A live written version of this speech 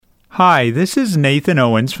Hi, this is Nathan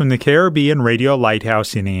Owens from the Caribbean Radio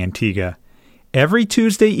Lighthouse in Antigua. Every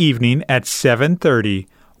Tuesday evening at 7:30,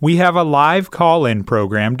 we have a live call-in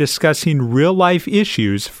program discussing real-life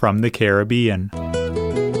issues from the Caribbean.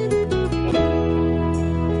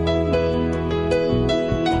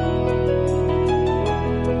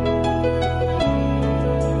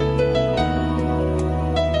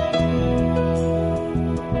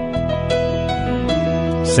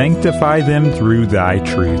 Sanctify them through thy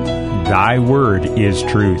truth. Thy word is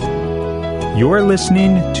truth. You're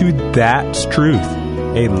listening to That's Truth,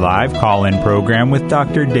 a live call-in program with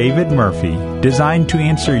Dr. David Murphy, designed to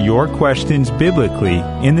answer your questions biblically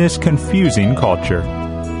in this confusing culture.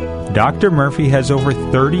 Dr. Murphy has over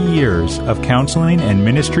 30 years of counseling and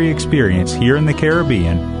ministry experience here in the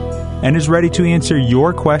Caribbean and is ready to answer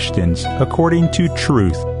your questions according to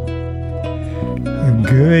truth.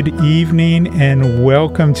 Good evening and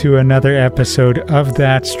welcome to another episode of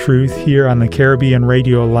That's Truth here on the Caribbean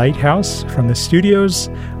Radio Lighthouse from the studios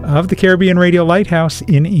of the Caribbean Radio Lighthouse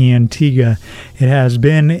in Antigua. It has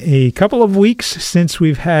been a couple of weeks since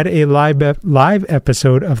we've had a live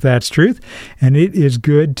episode of That's Truth, and it is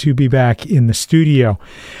good to be back in the studio.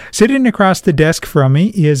 Sitting across the desk from me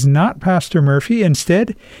is not Pastor Murphy.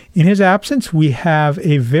 Instead, in his absence, we have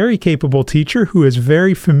a very capable teacher who is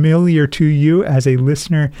very familiar to you as a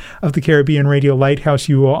listener of the Caribbean Radio Lighthouse.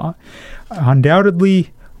 You will undoubtedly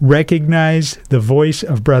recognize the voice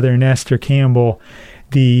of Brother Nestor Campbell,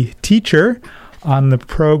 the teacher on the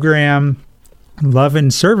program Love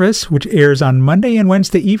and Service, which airs on Monday and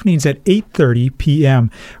Wednesday evenings at 8:30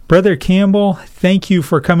 p.m. Brother Campbell, thank you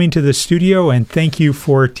for coming to the studio, and thank you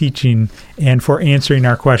for teaching and for answering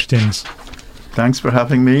our questions. Thanks for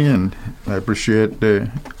having me, and I appreciate the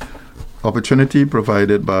opportunity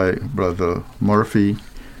provided by Brother Murphy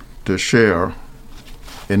to share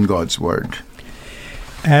in God's Word.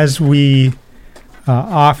 As we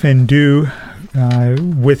often do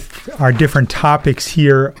with our different topics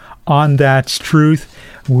here on That's Truth,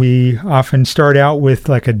 we often start out with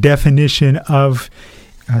like a definition of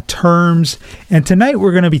terms. And tonight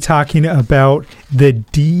we're going to be talking about the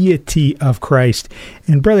deity of Christ.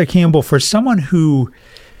 And Brother Campbell, for someone who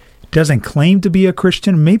doesn't claim to be a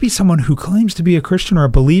Christian, maybe someone who claims to be a Christian or a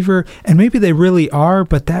believer, and maybe they really are,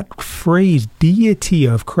 but that phrase, deity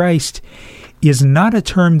of Christ, is not a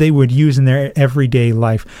term they would use in their everyday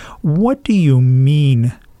life. What do you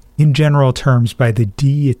mean in general terms by the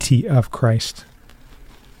deity of Christ?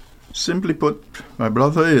 Simply put, my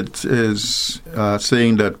brother, it is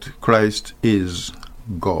saying that Christ is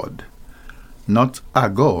God. Not a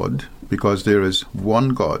God, because there is one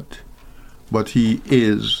God, but he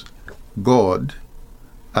is God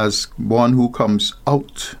as one who comes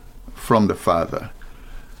out from the Father.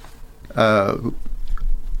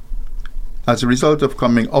 As a result of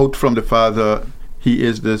coming out from the Father, he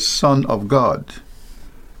is the Son of God.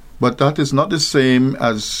 But that is not the same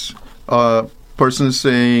as a person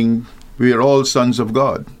saying we are all sons of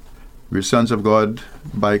God. We're sons of God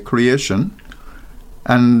by creation.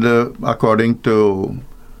 And according to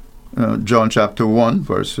John chapter 1,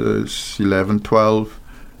 verses 11, 12,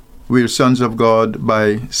 we're sons of God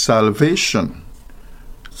by salvation.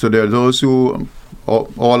 So there are those who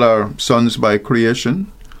all are sons by creation,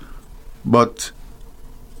 but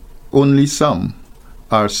only some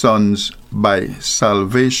are sons by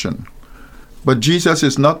salvation. But Jesus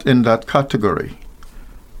is not in that category.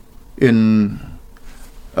 In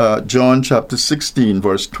John chapter 16,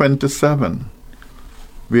 verse 27,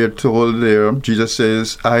 we are told there, Jesus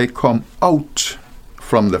says, I come out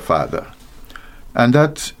from the Father. And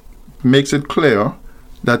that makes it clear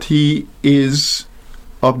that he is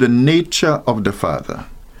of the nature of the Father.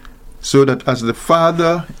 So that as the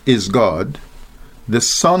Father is God, the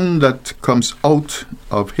Son that comes out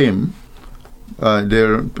of him,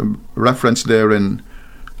 there reference there in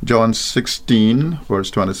John 16, verse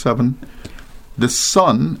 27, the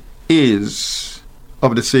Son is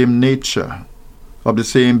of the same nature, of the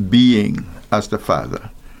same being as the Father.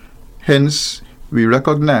 Hence, we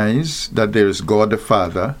recognize that there is God the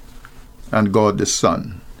Father and God the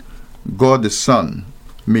Son. God the Son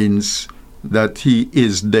means that he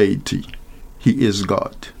is deity. He is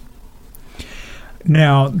God.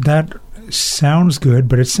 Now, that sounds good,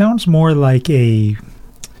 but it sounds more like a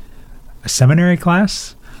seminary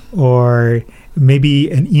class or maybe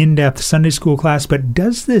an in-depth Sunday school class. But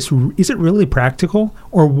is it really practical?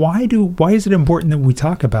 Or why is it important that we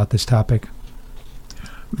talk about this topic?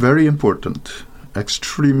 Very important.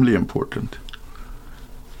 Extremely important.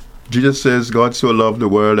 Jesus says, God so loved the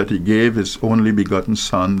world that he gave his only begotten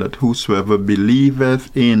Son, that whosoever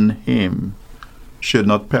believeth in him should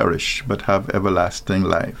not perish, but have everlasting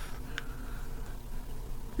life.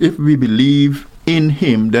 if we believe in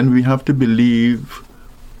him, then we have to believe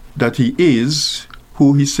that he is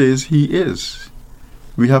who he says he is.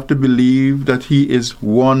 We have to believe that he is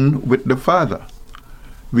one with the Father.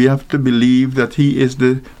 We have to believe that he is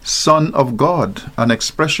the Son of God, an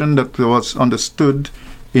expression that was understood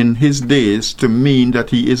in his days to mean that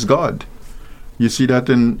he is God. You see that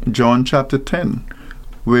in John chapter 10,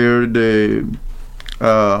 where the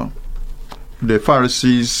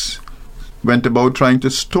Pharisees went about trying to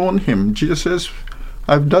stone him. Jesus says,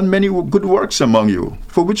 I've done many good works among you.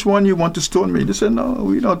 For which one you want to stone me? They said, no,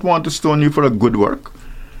 we don't want to stone you for a good work.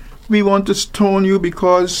 We want to stone you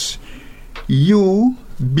because you,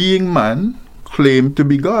 being man, claim to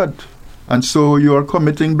be God. And so you are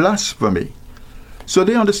committing blasphemy. So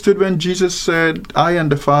they understood when Jesus said, I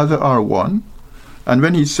and the Father are one, and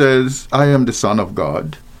when he says, I am the Son of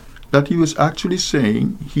God, that he was actually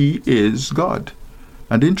saying he is God.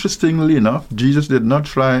 And interestingly enough, Jesus did not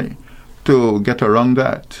try to get around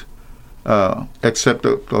that, except,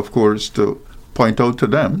 of course, to point out to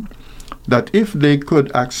them that if they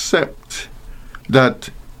could accept that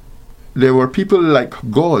there were people like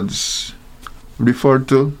gods referred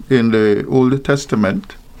to in the Old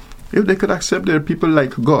Testament, if they could accept there are people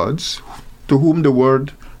like gods to whom the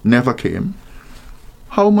word never came,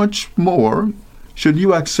 how much more should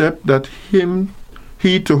you accept that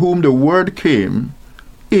he to whom the word came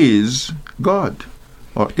is God,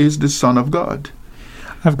 or is the Son of God?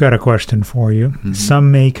 I've got a question for you. Mm-hmm.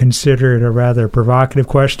 Some may consider it a rather provocative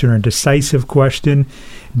question or a decisive question,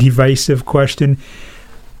 divisive question.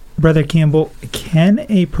 Brother Campbell, can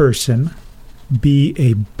a person be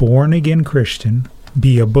a born-again Christian,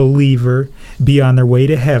 be a believer, be on their way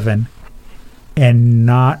to heaven, and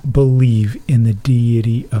not believe in the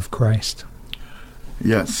deity of Christ?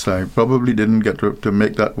 Yes, I probably didn't get to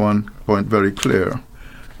make that one point very clear.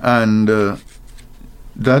 And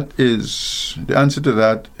that is, the answer to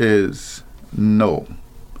that is no.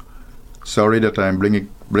 Sorry that I'm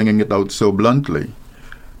bringing it out so bluntly.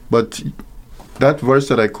 But that verse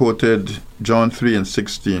that I quoted, John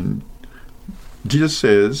 3:16, Jesus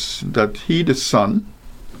says that he, the Son,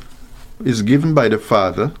 is given by the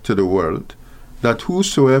Father to the world, that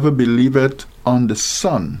whosoever believeth on the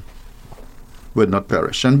Son will not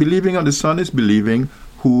perish. And believing on the Son is believing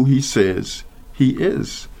who he says he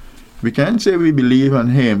is. We can't say we believe on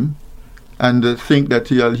him and think that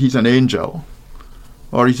he's an angel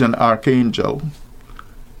or he's an archangel.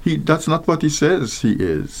 That's not what he says he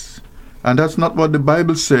is. And that's not what the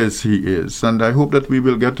Bible says he is. And I hope that we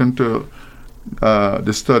will get into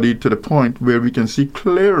the study to the point where we can see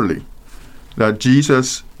clearly that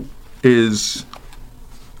Jesus is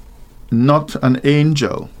not an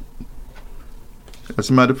angel. As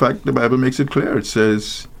a matter of fact, the Bible makes it clear. It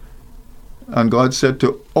says, and God said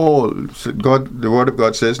to all, the Word of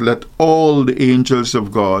God says, let all the angels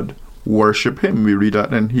of God worship him. We read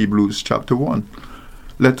that in Hebrews chapter 1.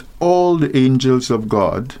 Let all the angels of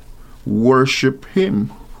God worship him.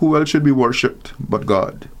 Who else should be worshipped but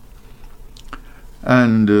God?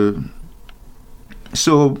 And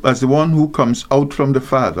so as the one who comes out from the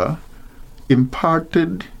Father,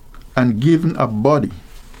 imparted and given a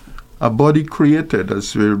body created,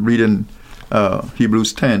 as we read in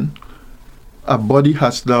Hebrews 10, a body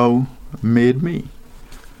hast thou made me.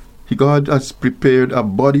 God has prepared a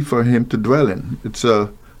body for him to dwell in. It's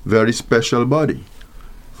a very special body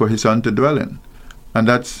for his Son to dwell in. And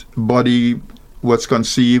that body was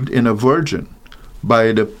conceived in a virgin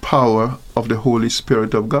by the power of the Holy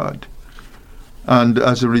Spirit of God. And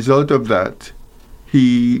as a result of that,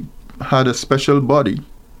 he had a special body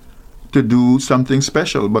to do something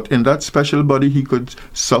special. But in that special body, he could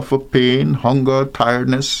suffer pain, hunger,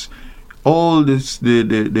 tiredness, all this,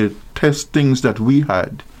 the testings that we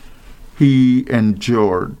had. He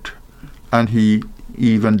endured, and he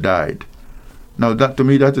even died. Now, that to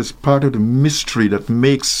me, that is part of the mystery that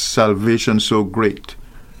makes salvation so great,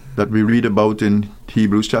 that we read about in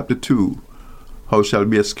Hebrews chapter 2. How shall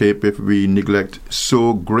we escape if we neglect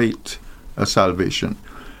so great a salvation?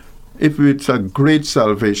 If it's a great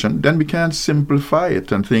salvation, then we can't simplify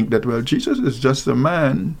it and think that, well, Jesus is just a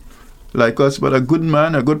man like us, but a good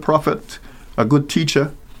man, a good prophet, a good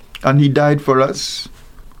teacher, and he died for us.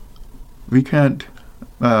 We can't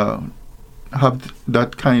have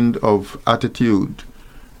that kind of attitude.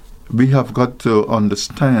 We have got to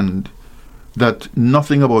understand that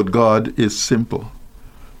nothing about God is simple,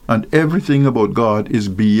 and everything about God is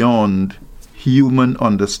beyond human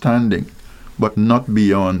understanding, but not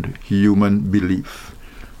beyond human belief.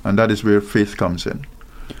 And that is where faith comes in.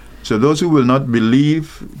 So those who will not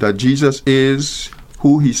believe that Jesus is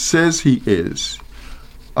who he says he is,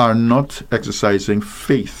 are not exercising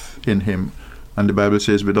faith in him. And the Bible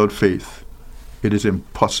says without faith, it is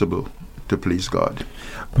impossible to please God.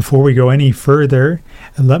 Before we go any further,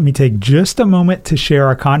 let me take just a moment to share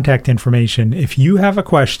our contact information. If you have a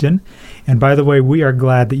question, and by the way, we are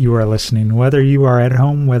glad that you are listening, whether you are at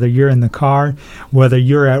home, whether you're in the car, whether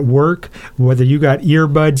you're at work, whether you got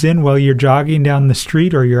earbuds in while you're jogging down the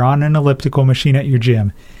street, or you're on an elliptical machine at your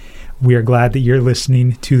gym. We are glad that you're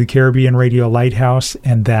listening to the Caribbean Radio Lighthouse,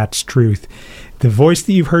 and that's truth. The voice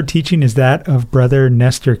that you've heard teaching is that of Brother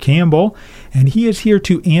Nestor Campbell, and he is here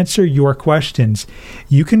to answer your questions.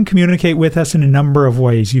 You can communicate with us in a number of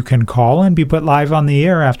ways. You can call and be put live on the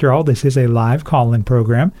air. After all, this is a live call-in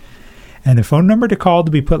program. And the phone number to call to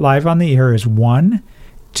be put live on the air is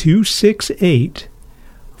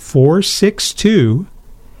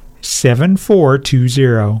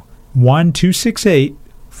 1-268-462-7420.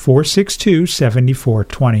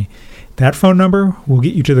 1-268-462-7420. That phone number will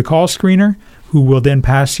get you to the call screener, who will then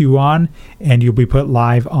pass you on, and you'll be put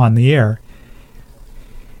live on the air.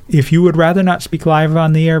 If you would rather not speak live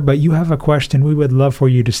on the air, but you have a question, we would love for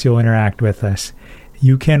you to still interact with us.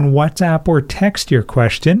 You can WhatsApp or text your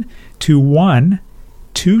question to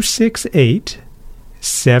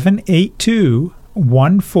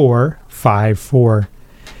 1-268-782-1454.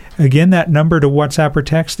 Again, that number to WhatsApp or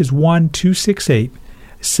text is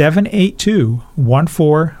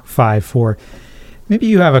 1-268-782-1454. Maybe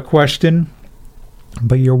you have a question,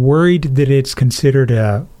 but you're worried that it's considered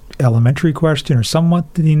a elementary question or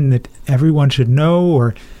something that everyone should know,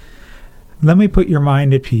 or let me put your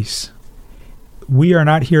mind at peace. We are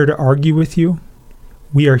not here to argue with you.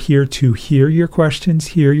 We are here to hear your questions,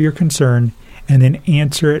 hear your concern, and then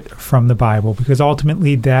answer it from the Bible, because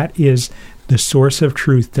ultimately that is the source of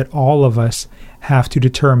truth that all of us have to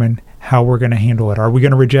determine how we're going to handle it. Are we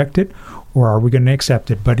going to reject it, or are we going to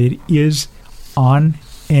accept it? But it is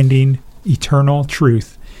unending, eternal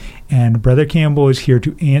truth. And Brother Campbell is here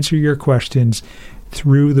to answer your questions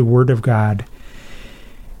through the Word of God.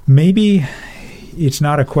 Maybe it's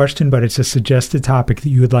not a question, but it's a suggested topic that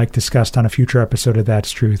you would like discussed on a future episode of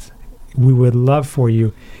That's Truth. We would love for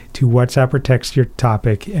you to WhatsApp or text your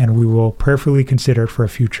topic, and we will prayerfully consider it for a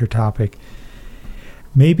future topic.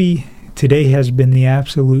 Maybe today has been the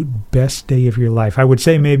absolute best day of your life. I would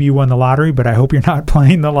say maybe you won the lottery, but I hope you're not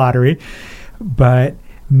playing the lottery. But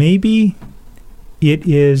maybe it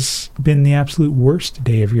has been the absolute worst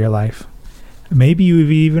day of your life. Maybe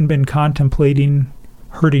you've even been contemplating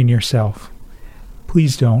hurting yourself.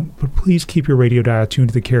 Please don't, but please keep your radio dial tuned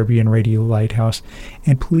to the Caribbean Radio Lighthouse,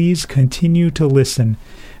 and please continue to listen,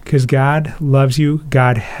 because God loves you.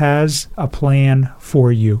 God has a plan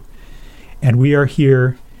for you, and we are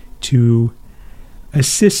here to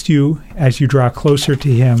assist you as you draw closer to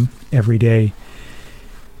Him every day.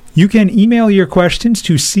 You can email your questions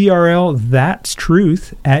to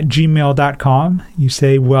crlthatstruth@gmail.com. You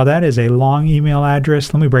say, well, that is a long email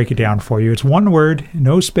address. Let me break it down for you. It's one word,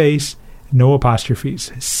 no space, no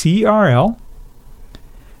apostrophes.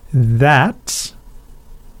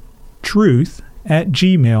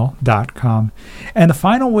 crlthatstruth@gmail.com. And the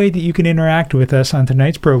final way that you can interact with us on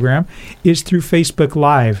tonight's program is through Facebook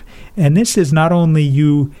Live. And this is not only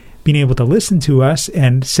you being able to listen to us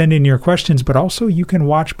and send in your questions, but also you can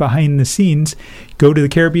watch behind the scenes. Go to the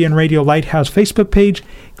Caribbean Radio Lighthouse Facebook page,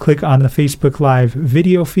 click on the Facebook Live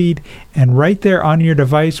video feed, and right there on your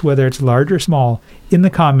device, whether it's large or small, in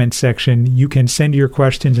the comments section, you can send your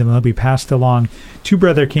questions and they'll be passed along to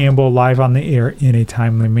Brother Campbell live on the air in a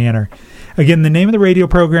timely manner. Again, the name of the radio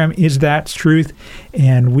program is That's Truth,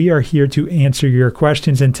 and we are here to answer your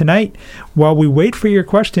questions. And tonight, while we wait for your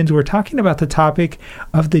questions, we're talking about the topic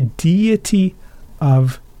of the deity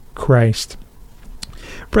of Christ.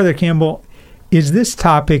 Brother Campbell, is this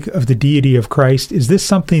topic of the deity of Christ, is this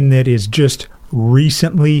something that is just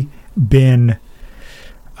recently been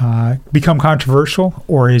become controversial,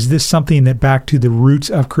 or is this something that back to the roots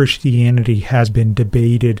of Christianity has been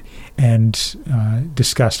debated and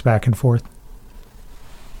discussed back and forth?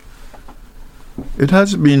 It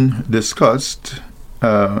has been discussed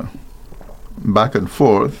back and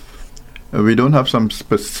forth. We don't have some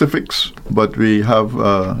specifics, but we have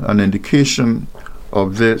an indication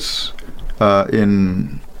of this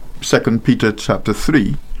in 2 Peter chapter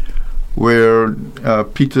 3, where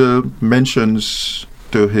Peter mentions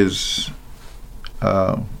to his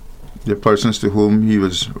the persons to whom he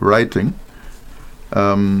was writing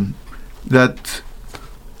that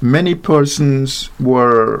many persons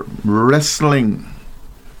were wrestling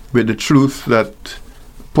with the truth that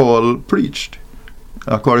Paul preached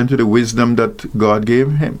according to the wisdom that God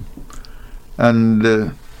gave him.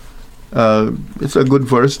 And it's a good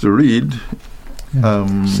verse to read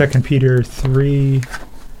 2 Peter 3. It's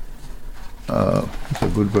a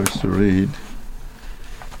good verse to read,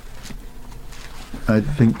 I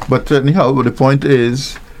think. But anyhow, the point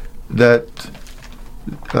is that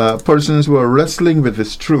persons who are wrestling with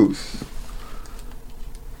this truth.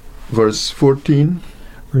 Verse 14.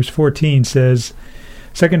 Verse 14 says,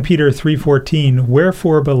 2 Peter 3:14,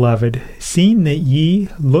 Wherefore, beloved, seeing that ye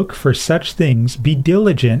look for such things, be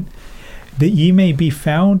diligent, that ye may be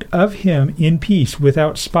found of him in peace,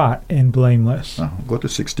 without spot and blameless. Go to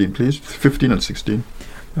 16, please. 15 and 16.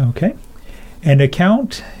 Okay. And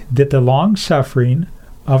account that the long-suffering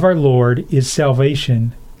of our Lord is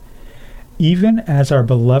salvation, even as our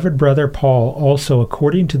beloved brother Paul also,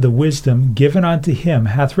 according to the wisdom given unto him,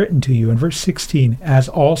 hath written to you. In verse 16, as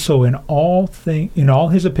also in all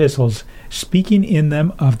his epistles, speaking in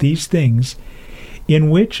them of these things, in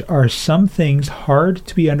which are some things hard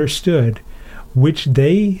to be understood, which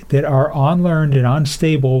they that are unlearned and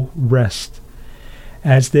unstable wrest,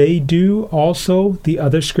 as they do also the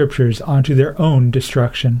other scriptures unto their own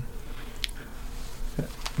destruction.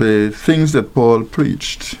 The things that Paul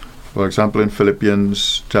preached, for example, in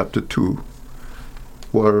Philippians chapter 2,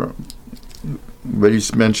 where he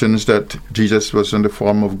mentions that Jesus was in the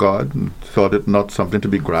form of God and thought it not something to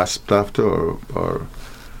be grasped after or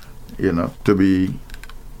to be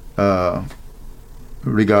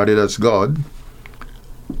regarded as God,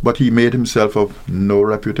 but he made himself of no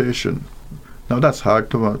reputation. Now that's hard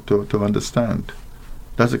to understand.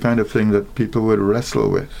 That's the kind of thing that people would wrestle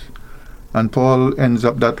with. And Paul ends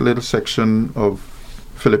up that little section of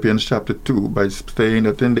Philippians chapter 2 by saying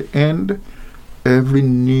that in the end, every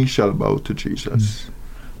knee shall bow to Jesus,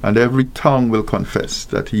 and every tongue will confess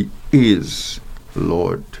that he is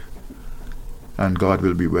Lord, and God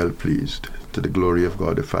will be well pleased, to the glory of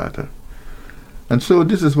God the Father. And so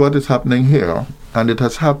this is what is happening here, and it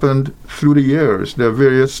has happened through the years. There are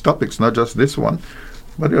various topics, not just this one,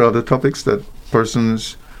 but there are other topics that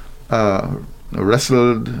persons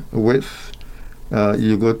wrestled with.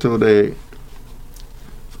 You go to the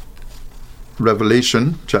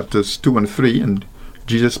Revelation chapters 2 and 3, and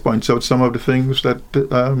Jesus points out some of the things that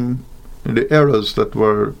the errors that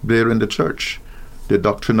were there in the church, the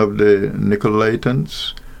doctrine of the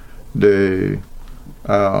Nicolaitans, the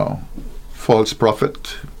false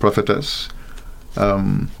prophetess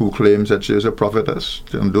who claims that she is a prophetess,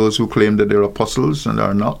 and those who claim that they're apostles and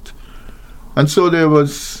are not. And so there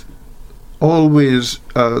was always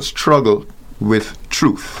a struggle with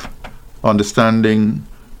truth, understanding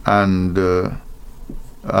and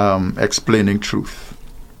explaining truth.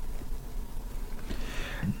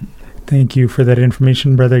 Thank you for that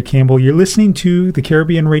information, Brother Campbell. You're listening to the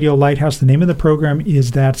Caribbean Radio Lighthouse. The name of the program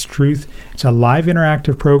is That's Truth. It's a live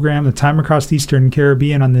interactive program. The time across the Eastern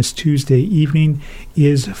Caribbean on this Tuesday evening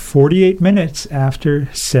is 48 minutes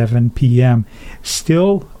after 7 p.m.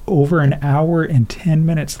 Still over an hour and 10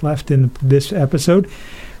 minutes left in this episode.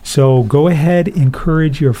 So go ahead,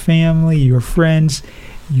 encourage your family, your friends,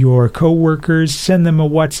 your co-workers, send them a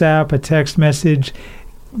WhatsApp, a text message,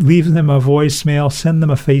 leave them a voicemail, send them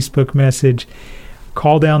a Facebook message,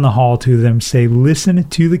 call down the hall to them, say, listen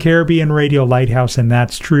to the Caribbean Radio Lighthouse, and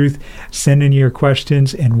That's Truth. Send in your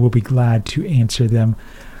questions, and we'll be glad to answer them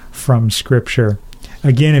from Scripture.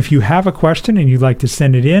 Again, if you have a question and you'd like to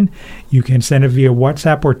send it in, you can send it via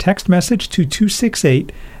WhatsApp or text message to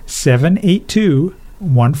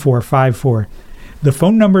 268-782-1454. The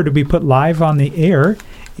phone number to be put live on the air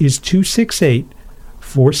is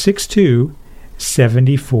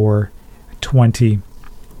 268-462-7420.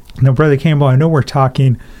 Now, Brother Campbell, I know we're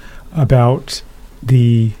talking about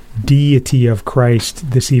the deity of Christ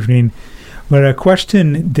this evening, but a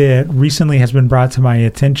question that recently has been brought to my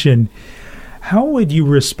attention: how would you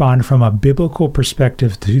respond from a biblical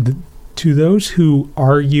perspective to those who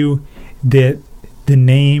argue that the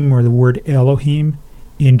name or the word Elohim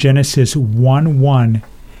in Genesis 1:1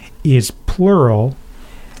 is plural?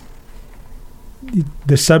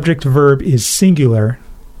 The subject verb is singular,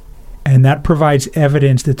 and that provides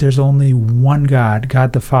evidence that there's only one God,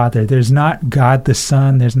 God the Father. There's not God the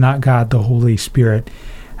Son, there's not God the Holy Spirit.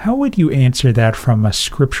 How would you answer that from a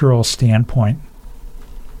scriptural standpoint?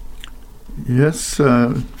 Yes,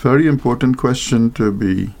 very important question to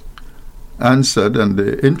be answered, and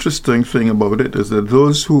the interesting thing about it is that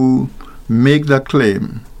those who make that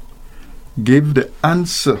claim give the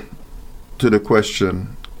answer to the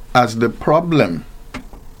question as the problem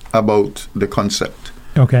about the concept.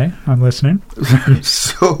 Okay, I'm listening.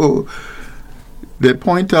 So they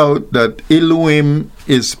point out that Elohim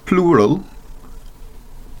is plural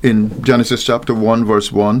in Genesis chapter 1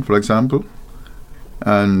 verse 1, for example,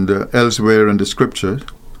 and elsewhere in the scripture.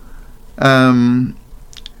 And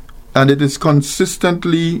it is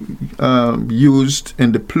consistently used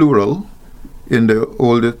in the plural in the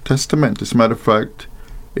Old Testament. As a matter of fact,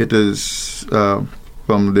 it is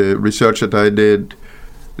from the research that I did,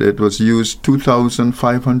 it was used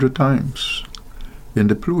 2,500 times in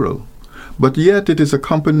the plural. But yet it is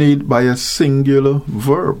accompanied by a singular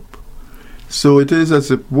verb. So it is as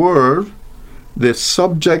it were, the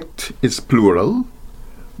subject is plural,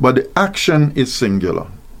 but the action is singular.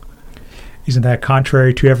 Isn't that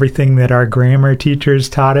contrary to everything that our grammar teachers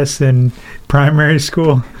taught us in primary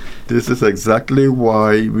school? This is exactly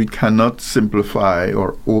why we cannot simplify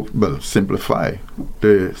simplify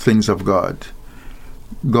the things of God.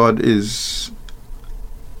 God is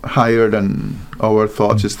higher than our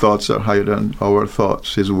thoughts. His thoughts are higher than our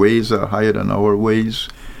thoughts. His ways are higher than our ways.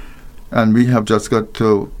 And we have just got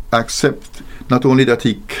to accept not only that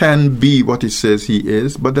he can be what he says he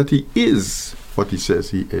is, but that he is what he says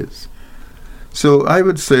he is. So I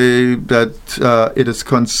would say that it is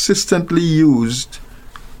consistently used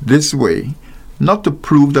this way, not to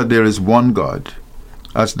prove that there is one God,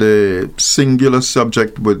 as the singular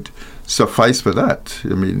subject would suffice for that.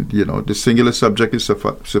 I mean, the singular subject is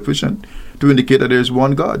sufficient to indicate that there is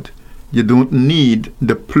one God. You don't need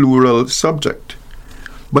the plural subject.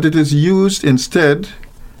 But it is used instead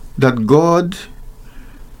that God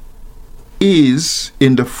is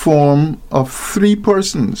in the form of three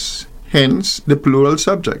persons, hence the plural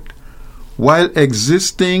subject, while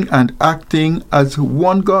existing and acting as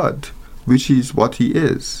one God, which is what he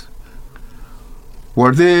is.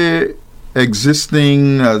 Were they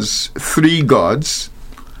existing as three gods,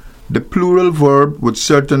 the plural verb would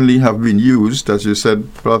certainly have been used, as you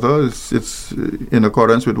said, brother. It's in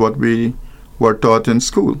accordance with what we were taught in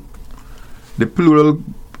school. The plural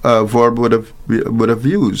verb would have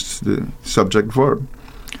used the subject verb.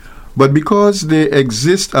 But because they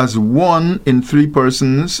exist as one in three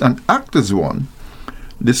persons and act as one,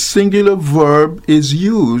 the singular verb is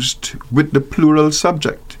used with the plural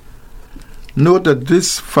subject. Note that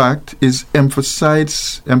this fact is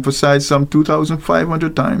emphasized some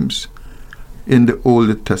 2,500 times in the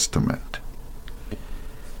Old Testament.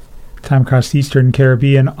 Time across the Eastern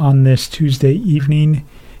Caribbean on this Tuesday evening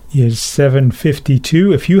is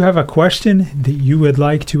 7:52. If you have a question that you would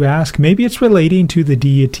like to ask, maybe it's relating to the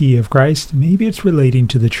deity of Christ, maybe it's relating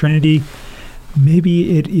to the Trinity,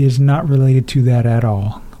 maybe it is not related to that at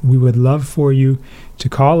all. We would love for you to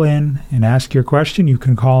call in and ask your question. You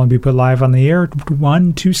can call and be put live on the air at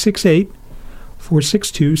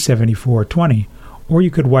 1-268-462-7420. Or you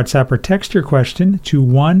could WhatsApp or text your question to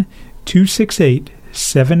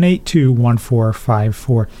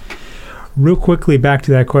 1-268-782-1454. Real quickly, back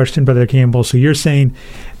to that question, Brother Campbell. So you're saying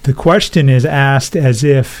the question is asked as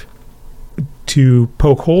if to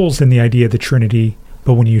poke holes in the idea of the Trinity,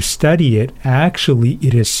 but when you study it, actually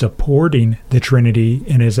it is supporting the Trinity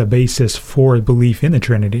and is a basis for belief in the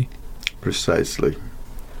Trinity. Precisely.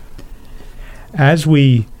 As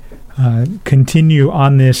we continue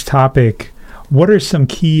on this topic, what are some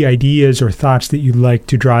key ideas or thoughts that you'd like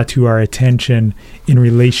to draw to our attention in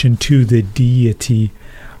relation to the deity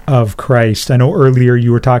of Christ? I know earlier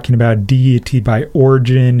you were talking about deity by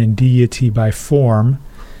origin and deity by form,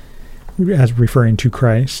 as referring to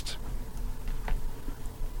Christ.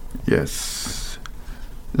 Yes,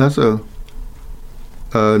 that's a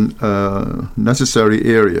necessary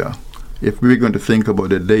area if we're going to think about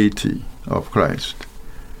the deity of Christ.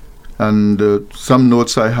 And some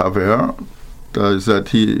notes I have here is that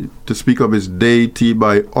to speak of his deity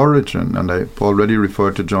by origin, and I've already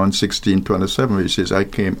referred to John 16:27, where he says, "I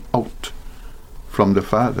came out from the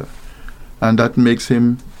Father," and that makes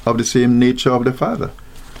him of the same nature of the Father.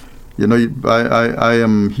 I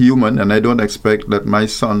am human, and I don't expect that my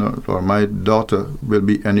son or my daughter will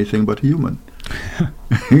be anything but human.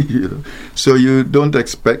 So you don't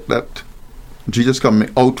expect that Jesus coming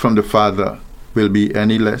out from the Father will be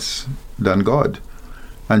any less than God.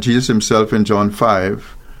 And Jesus himself in John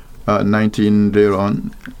 5:19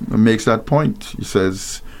 thereon makes that point. He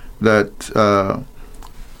says that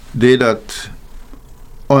they that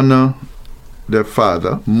honor their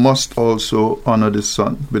Father must also honor the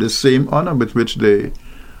Son with the same honor with which they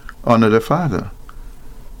honor the Father.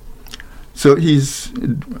 So he's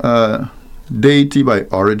deity by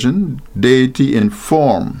origin, deity in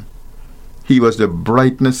form. He was the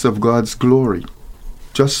brightness of God's glory.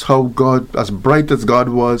 Just how God, as bright as God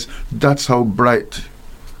was, that's how bright,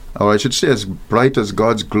 or I should say as bright as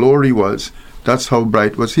God's glory was, that's how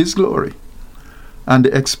bright was his glory. And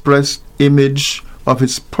the expressed image of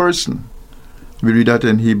his person. We read that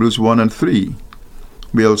in Hebrews 1:3.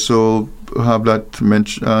 We also have that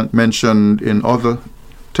mentioned in other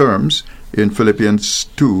terms in Philippians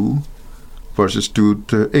 2, verses 2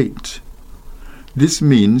 to 8. This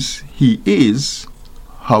means he is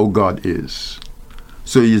how God is.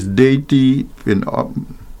 So he is deity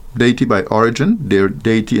deity by origin,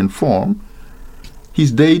 deity in form.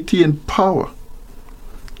 He's deity in power.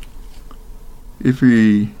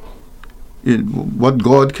 What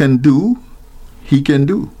God can do, he can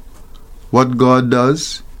do. What God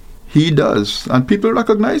does, he does. And people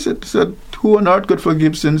recognize it. Said, who on earth could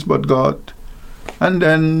forgive sins but God? And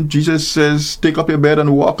then Jesus says, take up your bed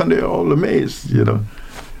and walk, and they're all amazed,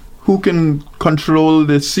 Who can control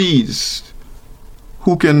the seas?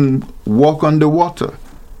 Who can walk on the water?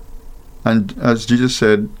 And as Jesus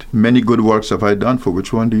said, many good works have I done, for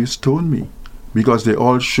which one do you stone me? Because they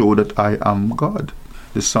all show that I am God,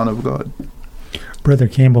 the Son of God. Brother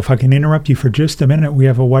Campbell, if I can interrupt you for just a minute, we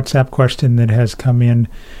have a WhatsApp question that has come in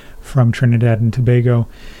from Trinidad and Tobago.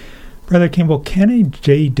 Brother Campbell, can a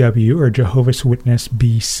JW or Jehovah's Witness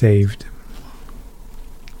be saved?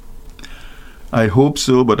 I hope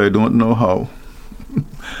so, but I don't know how.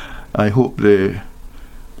 I hope they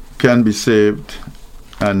can be saved.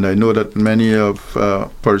 And I know that many of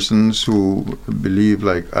persons who believe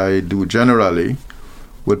like I do generally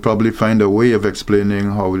would probably find a way of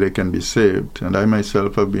explaining how they can be saved. And I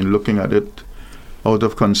myself have been looking at it out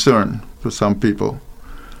of concern for some people.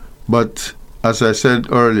 But as I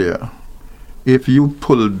said earlier, if you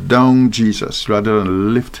pull down Jesus rather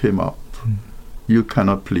than lift him up, you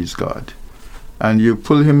cannot please God. And you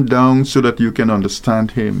pull him down so that you can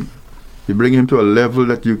understand him. You bring him to a level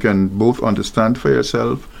that you can both understand for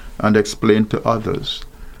yourself and explain to others.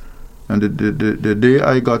 And the day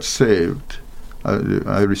I got saved,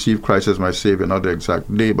 I received Christ as my Savior, not the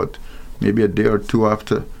exact day, but maybe a day or two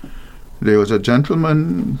after, there was a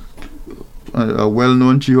gentleman, a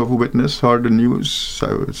well-known Jehovah's Witness, heard the news.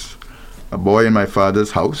 I was a boy in my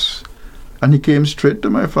father's house, and he came straight to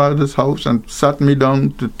my father's house and sat me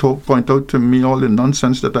down to point out to me all the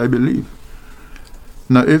nonsense that I believe.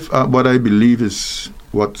 Now, if what I believe is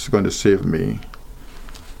what's going to save me,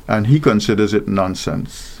 and he considers it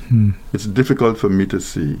nonsense, it's difficult for me to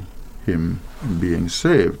see him being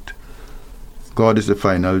saved. God is the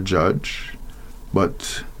final judge,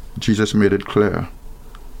 but Jesus made it clear,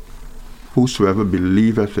 whosoever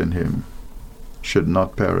believeth in him should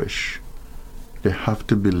not perish. They have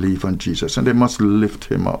to believe on Jesus, and they must lift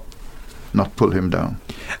him up, not pull him down.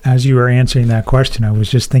 As you were answering that question, I was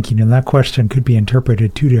just thinking, and that question could be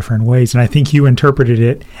interpreted two different ways. And I think you interpreted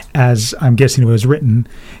it as, I'm guessing it was written,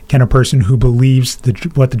 can a person who believes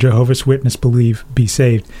what the Jehovah's Witness believe be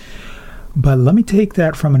saved? But let me take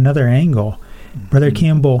that from another angle. Brother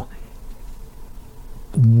Campbell,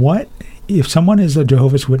 what if someone is a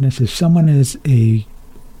Jehovah's Witness, if someone is the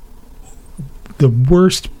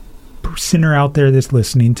worst sinner out there that's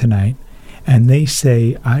listening tonight, and they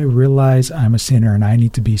say, I realize I'm a sinner and I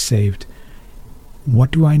need to be saved. What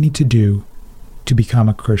do I need to do to become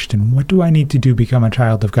a Christian? What do I need to do to become a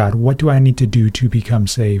child of God? What do I need to do to become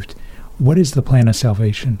saved? What is the plan of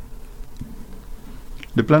salvation?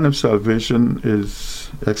 The plan of salvation is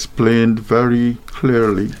explained very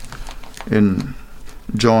clearly in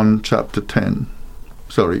Romans chapter 10,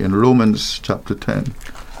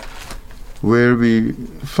 where we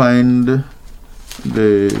find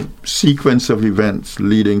the sequence of events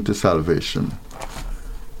leading to salvation.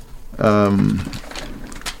 In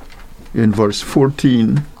verse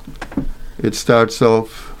 14, it starts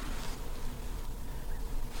off.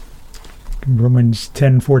 Romans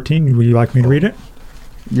 10:14. Would you like me to read it?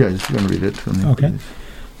 Yes, you can read it. Okay. Please.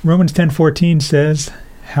 Romans 10:14 says,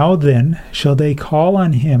 how then shall they call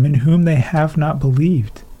on him in whom they have not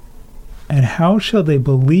believed? And how shall they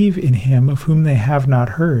believe in him of whom they have not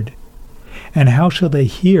heard? And how shall they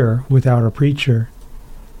hear without a preacher?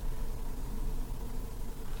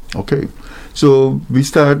 Okay, so we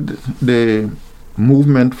start the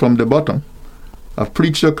movement from the bottom. A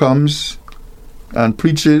preacher comes and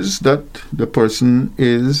preaches that the person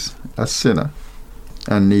is a sinner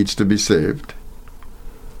and needs to be saved.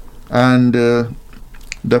 And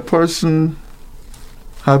the person,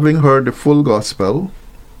 having heard the full gospel,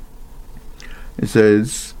 it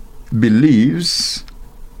says, believes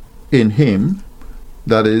in him,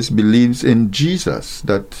 that is, believes in Jesus,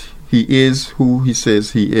 that he is who he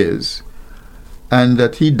says he is, and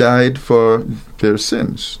that he died for their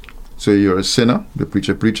sins. So you're a sinner, the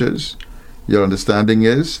preacher preaches. Your understanding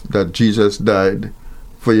is that Jesus died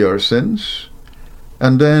for your sins.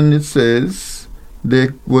 And then it says they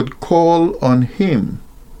would call on him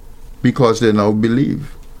because they now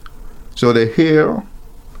believe. So they hear,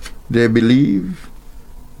 they believe,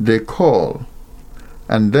 they call.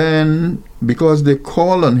 And then because they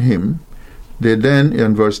call on him, they then,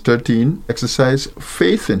 in verse 13, exercise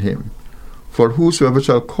faith in him. For whosoever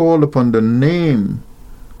shall call upon the name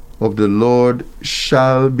of the Lord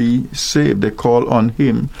shall be saved. They call on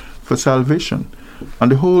him for salvation.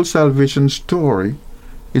 And the whole salvation story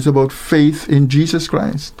is about faith in Jesus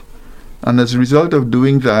Christ. And as a result of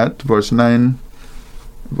doing that, verses 9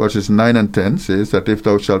 and 10 says that if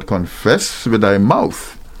thou shalt confess with thy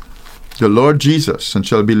mouth the Lord Jesus, and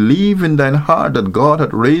shall believe in thine heart that God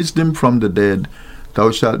hath raised him from the dead,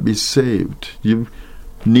 thou shalt be saved. You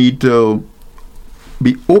need to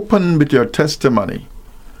be open with your testimony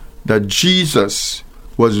that Jesus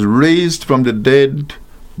was raised from the dead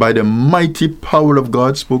by the mighty power of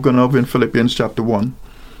God spoken of in Philippians chapter 1,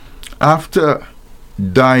 after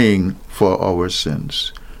dying for our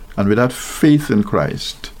sins. And without faith in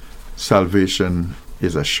Christ, salvation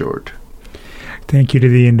is assured. Thank you to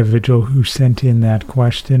the individual who sent in that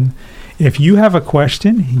question. If you have a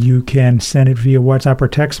question, you can send it via WhatsApp or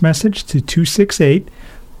text message to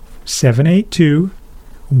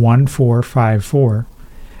 268-782-1454.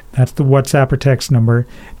 That's the WhatsApp or text number.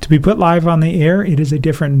 To be put live on the air, it is a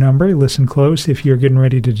different number. Listen close if you're getting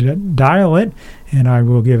ready to dial it, and I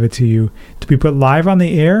will give it to you. To be put live on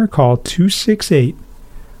the air, call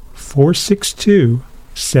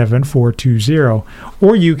 268-462-7420.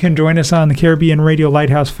 Or you can join us on the Caribbean Radio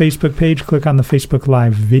Lighthouse Facebook page. Click on the Facebook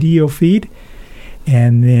Live video feed,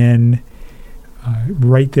 and then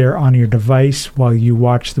right there on your device while you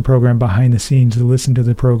watch the program behind the scenes to listen to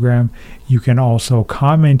the program. You can also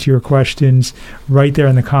comment your questions right there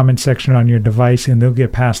in the comment section on your device, and they'll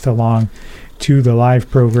get passed along to the live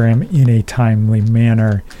program in a timely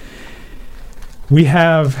manner. We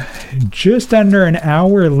have just under an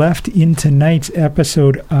hour left in tonight's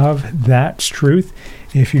episode of That's Truth.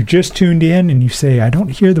 If you just tuned in and you say, I don't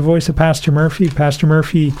hear the voice of Pastor Murphy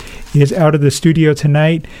is out of the studio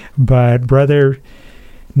tonight, but Brother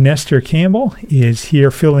Nestor Campbell is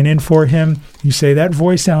here filling in for him. You say, that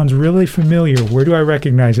voice sounds really familiar. Where do I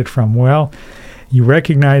recognize it from? Well, you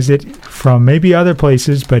recognize it from maybe other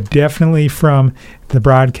places, but definitely from the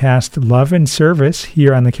broadcast Love and Service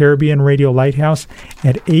here on the Caribbean Radio Lighthouse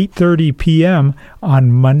at 8:30 p.m.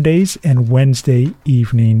 on Mondays and Wednesday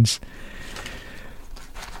evenings.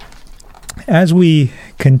 As we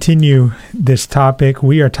continue this topic,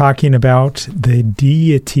 we are talking about the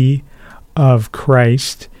deity of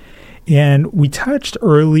Christ, and we touched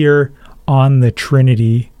earlier on the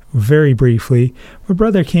Trinity very briefly. But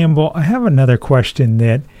Brother Campbell, I have another question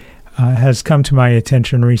that has come to my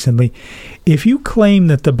attention recently. If you claim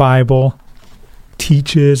that the Bible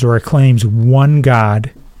teaches or claims one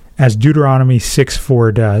God, as Deuteronomy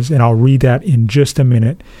 6:4 does, and I'll read that in just a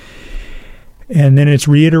minute, and then it's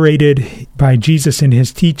reiterated by Jesus in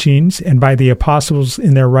his teachings and by the apostles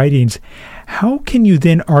in their writings, how can you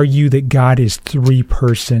then argue that God is three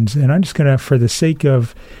persons? And I'm just going to, for the sake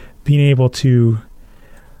of being able to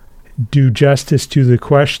do justice to the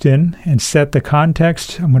question and set the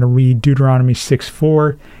context, I'm going to read Deuteronomy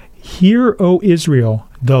 6:4. Hear, O Israel,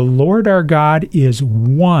 the Lord our God is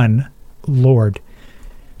one Lord.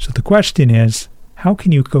 So the question is, how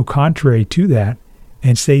can you go contrary to that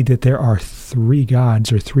and say that there are three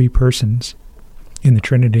gods or three persons in the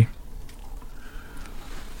Trinity?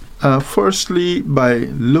 Firstly, by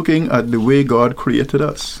looking at the way God created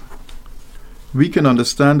us, we can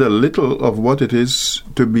understand a little of what it is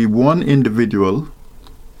to be one individual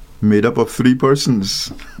made up of three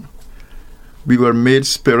persons. We were made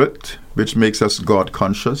spirit, which makes us God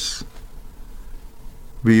conscious.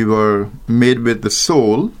 We were made with the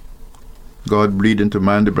soul. God breathed into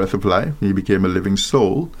man the breath of life. He became a living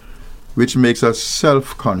soul, which makes us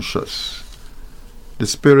self-conscious. The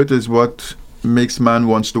spirit is what makes man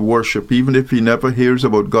wants to worship. Even if he never hears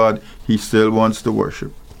about God, he still wants to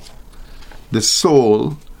worship. The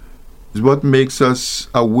soul is what makes us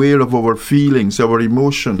aware of our feelings, our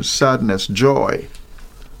emotions, sadness, joy.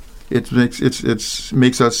 It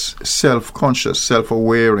makes us self-conscious,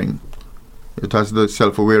 self-awaring. It has the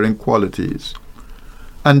self-awaring qualities.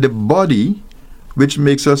 And the body, which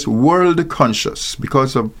makes us world conscious.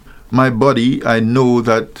 Because of my body, I know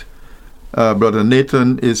that Brother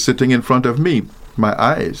Nathan is sitting in front of me, my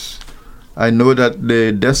eyes. I know that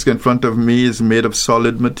the desk in front of me is made of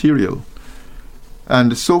solid material,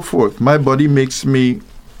 and so forth. My body makes me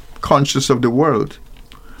conscious of the world.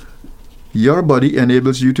 Your body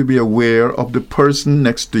enables you to be aware of the person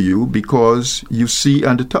next to you because you see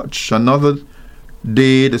and touch. Another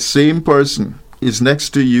day, the same person is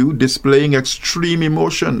next to you displaying extreme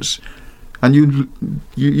emotions, and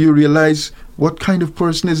you realize, what kind of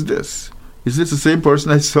person is this? Is this the same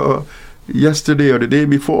person I saw yesterday or the day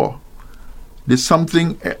before? There's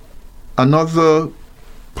something, another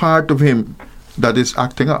part of him that is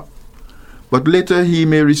acting up. But later he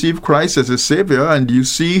may receive Christ as a Savior, and you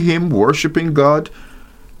see him worshiping God,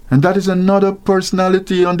 and that is another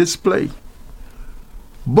personality on display.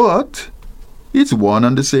 But it's one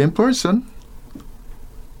and the same person.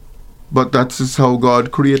 But that is how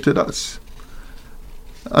God created us.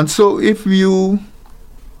 And so if you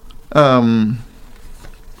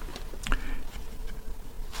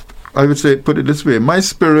I would say, put it this way, my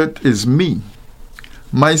spirit is me,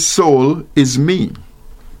 my soul is me,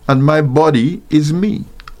 and my body is me.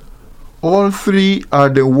 All three are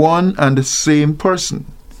the one and the same person.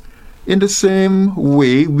 In the same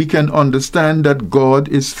way, we can understand that God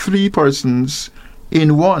is three persons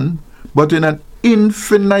in one, but in an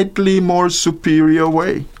infinitely more superior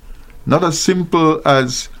way. Not as simple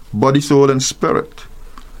as body, soul, and spirit.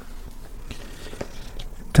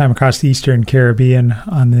 Time across the Eastern Caribbean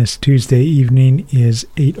on this Tuesday evening is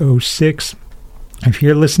 8:06. If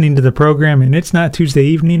you're listening to the program and it's not Tuesday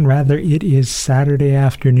evening, rather it is Saturday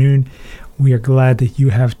afternoon, we are glad that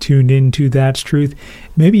you have tuned in to That's Truth.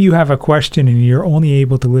 Maybe you have a question and you're only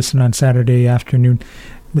able to listen on Saturday afternoon.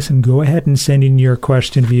 Listen, go ahead and send in your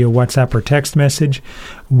question via WhatsApp or text message.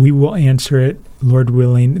 We will answer it, Lord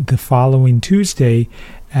willing, the following Tuesday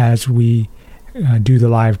as we do the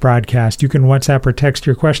live broadcast. You can WhatsApp or text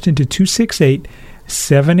your question to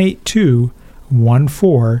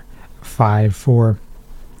 268-782-1454.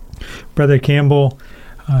 Brother Campbell,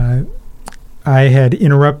 I had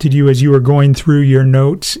interrupted you as you were going through your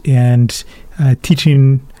notes and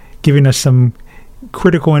giving us some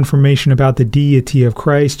critical information about the deity of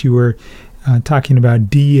Christ. You were talking about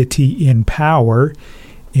deity in power,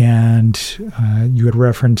 and you had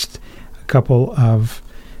referenced a couple of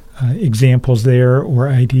examples there or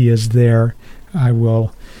ideas there. I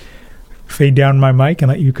will fade down my mic and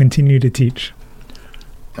let you continue to teach.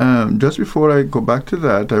 Just before I go back to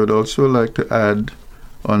that, I would also like to add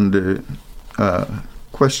on the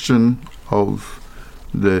question of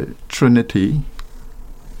the Trinity,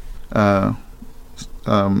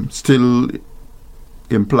 still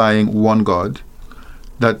implying one God,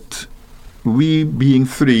 that we being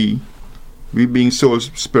three, we being soul,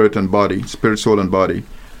 spirit, and body, spirit, soul, and body,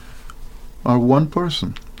 are one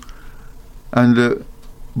person. And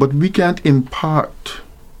but we can't impart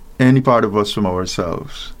any part of us from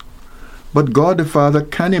ourselves. But God the Father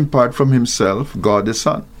can impart from himself God the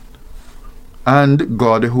Son and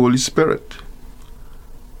God the Holy Spirit.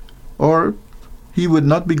 Or he would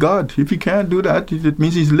not be God. If he can't do that, it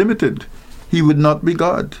means he's limited. He would not be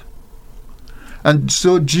God. And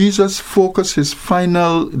so Jesus focused his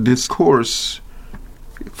final discourse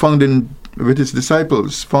with his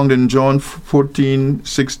disciples, found in John 14,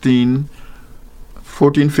 15,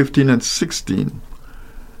 and 16.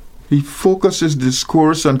 He focused his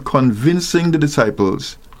discourse on convincing the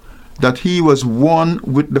disciples that he was one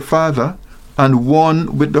with the Father and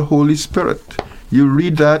one with the Holy Spirit. You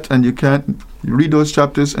read that and you read those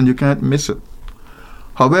chapters and you can't miss it.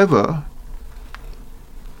 However,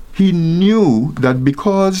 he knew that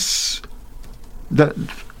because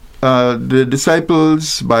the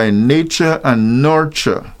disciples by nature and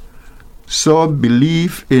nurture saw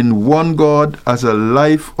belief in one God as a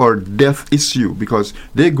life or death issue, because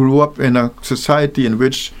they grew up in a society in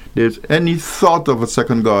which there's any thought of a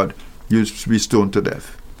second God, you should be stoned to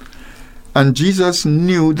death. And Jesus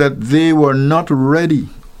knew that they were not ready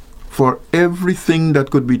for everything that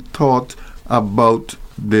could be taught about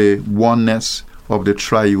the oneness of the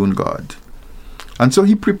triune God. And so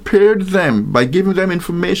he prepared them by giving them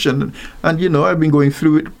information. And, I've been going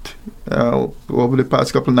through it over the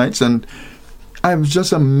past couple of nights, and I'm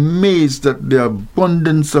just amazed at the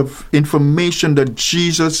abundance of information that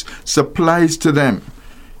Jesus supplies to them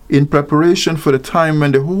in preparation for the time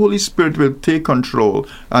when the Holy Spirit will take control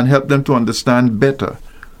and help them to understand better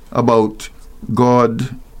about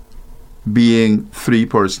God being three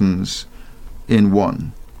persons in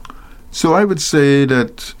one. So I would say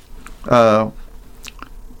that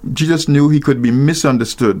Jesus knew he could be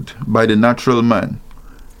misunderstood by the natural man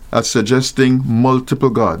as suggesting multiple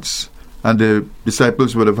gods. And the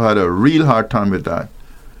disciples would have had a real hard time with that,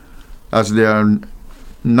 as they are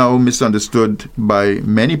now misunderstood by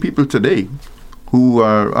many people today who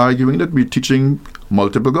are arguing that we're teaching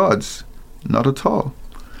multiple gods. Not at all.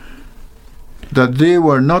 That they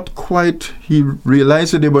were not quite, he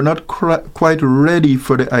realized that they were not quite ready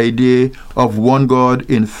for the idea of one God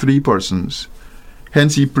in three persons.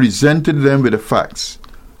 Hence he presented them with the facts,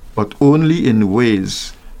 but only in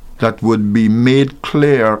ways that would be made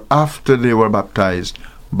clear after they were baptized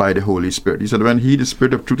by the Holy Spirit. He said, when he, the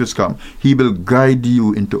Spirit of truth, is come, he will guide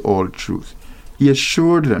you into all truth. he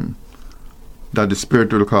assured them that the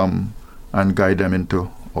Spirit will come and guide them into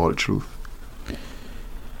all truth.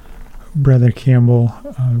 Brother Campbell,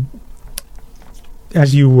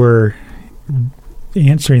 as you were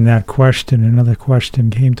answering that question, another question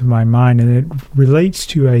came to my mind, and it relates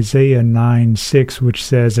to Isaiah 9:6, which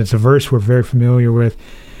says, it's a verse we're very familiar with,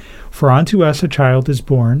 "For unto us a child is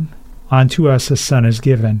born, unto us a son is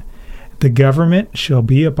given. The government shall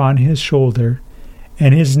be upon his shoulder,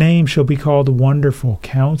 and his name shall be called Wonderful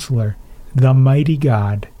Counselor, the Mighty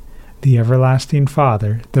God, the Everlasting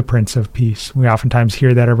Father, the Prince of Peace." We oftentimes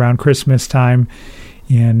hear that around Christmas time,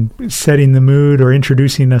 and setting the mood or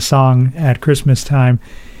introducing a song at Christmas time.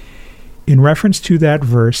 In reference to that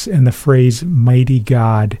verse and the phrase "mighty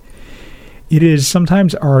God," it is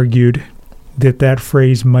sometimes argued that that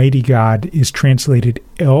phrase "mighty God" is translated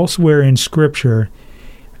elsewhere in Scripture,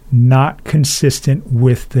 not consistent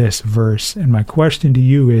with this verse. And my question to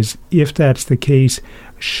you is, if that's the case,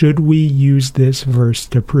 should we use this verse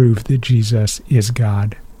to prove that Jesus is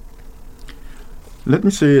God? Let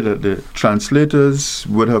me say that the translators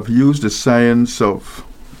would have used the science of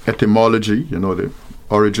etymology, the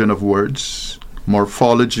origin of words,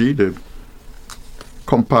 morphology, the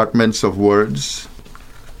compartments of words,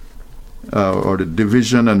 or the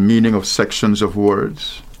division and meaning of sections of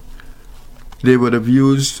words. They would have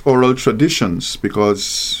used oral traditions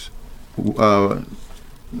because,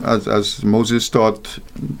 as Moses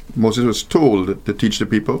was told to teach the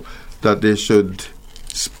people that they should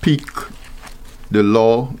speak the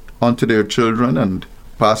law unto their children and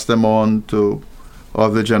pass them on to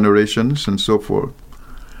other generations and so forth.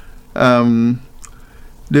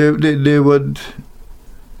 They would.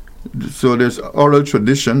 So there's oral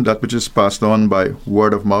tradition, that which is passed on by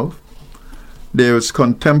word of mouth. There's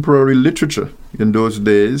contemporary literature in those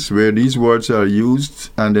days where these words are used,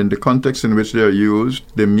 and in the context in which they are used,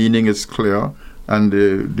 the meaning is clear, and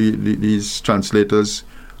these translators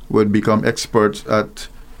would become experts at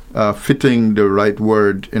fitting the right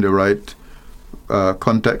word in the right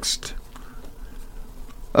context.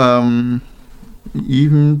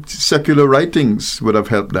 Even secular writings would have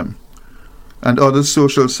helped them, and other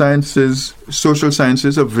social sciences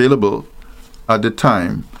available at the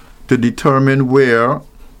time to determine where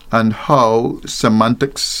and how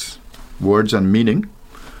semantics, words and meaning,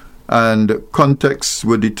 and context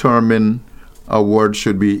would determine a word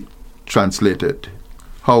should be translated,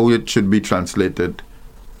 how it should be translated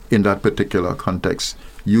in that particular context,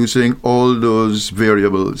 using all those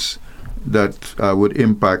variables that would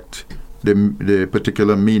impact the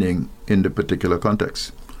particular meaning in the particular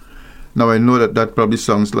context. Now, I know that probably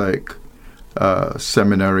sounds like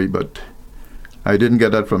seminary, but I didn't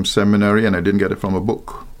get that from seminary, and I didn't get it from a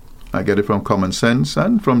book. I get it from common sense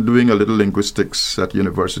and from doing a little linguistics at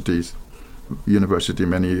university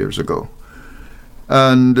many years ago.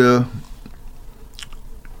 And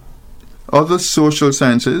other social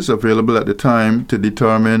sciences available at the time to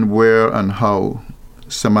determine where and how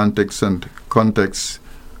semantics and context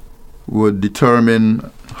would determine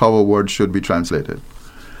how a word should be translated.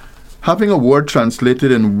 Having a word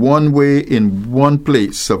translated in one way in one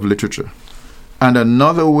place of literature and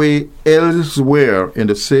another way elsewhere in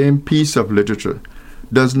the same piece of literature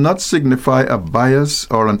does not signify a bias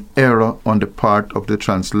or an error on the part of the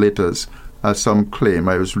translators, as some claim.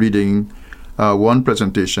 I was reading one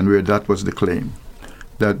presentation where that was the claim,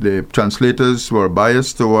 that the translators were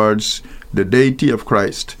biased towards the deity of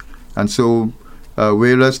Christ, and so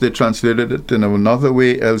whereas they translated it in another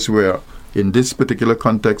way elsewhere, in this particular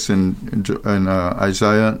context in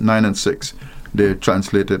Isaiah 9 and 6, they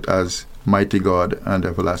translate it as Mighty God and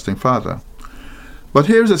Everlasting Father. But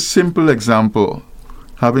here's a simple example,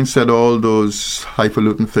 having said all those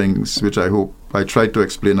highfalutin things, which I hope I tried to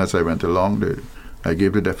explain as I went along. I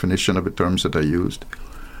gave the definition of the terms that I used.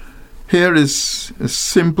 Here is a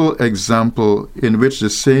simple example in which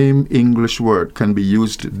the same English word can be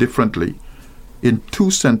used differently in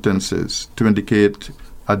two sentences to indicate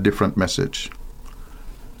a different message.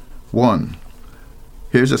 One,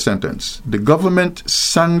 here's a sentence. The government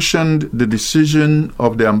sanctioned the decision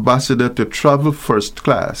of the ambassador to travel first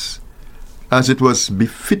class, as it was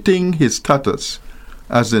befitting his status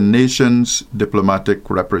as the nation's diplomatic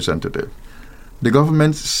representative. The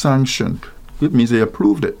government sanctioned. It means they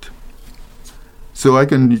approved it. So I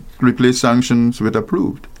can replace sanctions with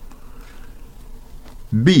approved.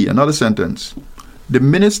 B, another sentence. The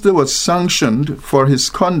minister was sanctioned for his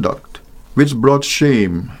conduct, which brought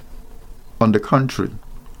shame on the country.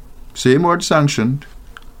 Same word, sanctioned,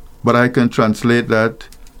 but I can translate that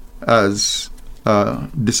as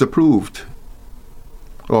disapproved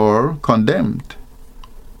or condemned.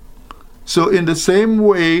 So in the same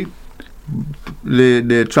way,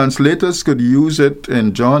 the translators could use it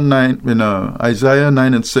in Isaiah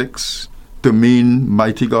 9 and 6 to mean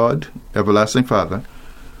mighty God, everlasting Father,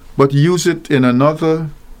 but use it in another,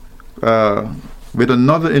 with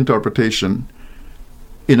another interpretation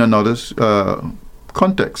in another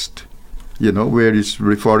context, where it's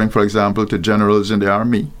referring, for example, to generals in the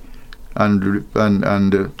army, and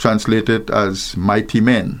translate it as mighty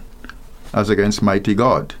men, as against mighty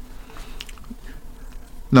God.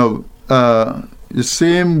 Now, the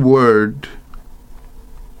same word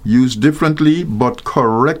used differently but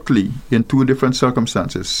correctly in two different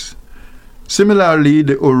circumstances. Similarly,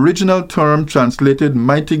 the original term translated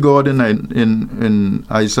mighty God in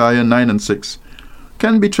Isaiah 9 and 6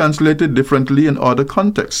 can be translated differently in other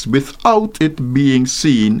contexts without it being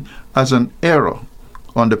seen as an error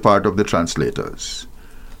on the part of the translators.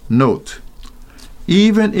 Note,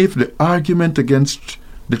 even if the argument against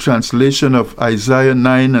the translation of Isaiah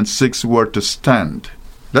 9 and 6 were to stand,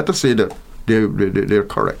 let us say that they're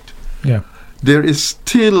correct. Yeah. There is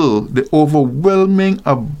still the overwhelming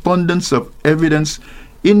abundance of evidence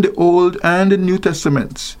in the Old and the New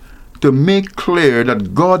Testaments to make clear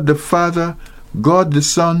that God the Father, God the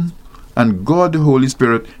Son, and God the Holy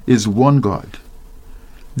Spirit is one God.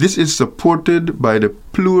 This is supported by the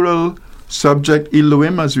plural subject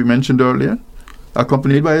Elohim, as we mentioned earlier,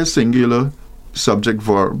 accompanied by a singular subject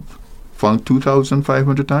verb, found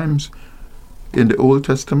 2,500 times in the Old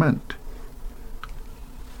Testament,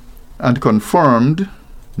 and confirmed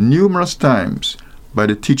numerous times by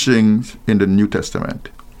the teachings in the New Testament.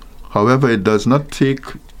 However, it does take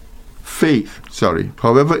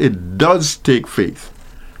faith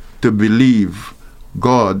to believe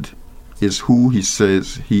God is who He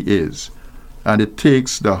says He is, and it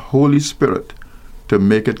takes the Holy Spirit to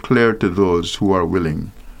make it clear to those who are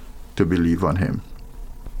willing to believe on Him.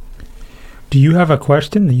 Do you have a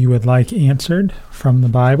question that you would like answered from the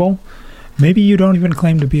Bible? Maybe you don't even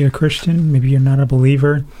claim to be a Christian. Maybe you're not a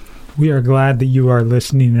believer. We are glad that you are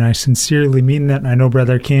listening, and I sincerely mean that. I know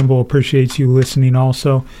Brother Campbell appreciates you listening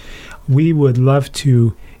also. We would love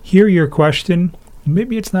to hear your question.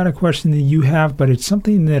 Maybe it's not a question that you have, but it's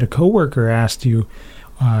something that a coworker asked you,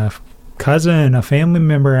 a cousin, a family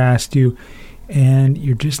member asked you, and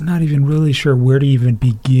you're just not even really sure where to even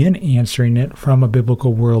begin answering it from a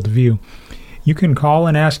biblical worldview. You can call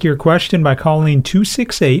and ask your question by calling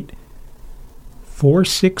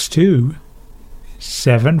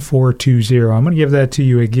 268-462-7420. I'm going to give that to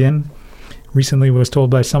you again. Recently was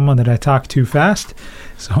told by someone that I talk too fast,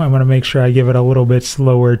 so I want to make sure I give it a little bit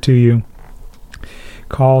slower to you.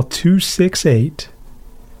 Call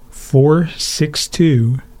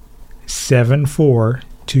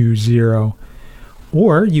 268-462-7420.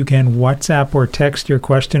 Or you can WhatsApp or text your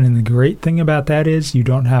question, and the great thing about that is you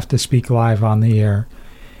don't have to speak live on the air.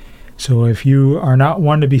 So if you are not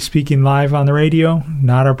one to be speaking live on the radio,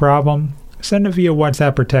 not a problem. Send it via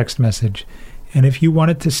WhatsApp or text message. And if you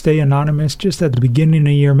want it to stay anonymous, just at the beginning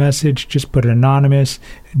of your message, just put anonymous.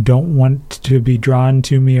 Don't want to be drawn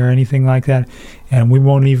to me or anything like that. And we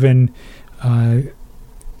won't even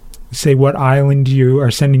say what island you are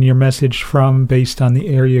sending your message from based on the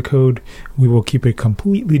area code. We will keep it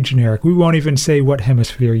completely generic. We won't even say what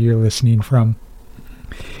hemisphere you're listening from.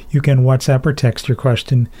 You can WhatsApp or text your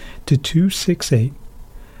question to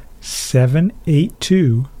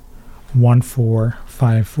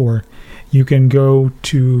 268-782-1454. You can go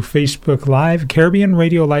to Facebook Live, Caribbean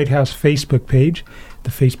Radio Lighthouse Facebook page, the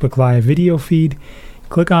Facebook Live video feed.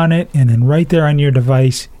 Click on it, and then right there on your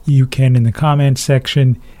device, you can, in the comments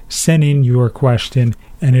section, send in your question,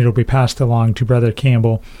 and it'll be passed along to Brother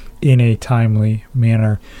Campbell in a timely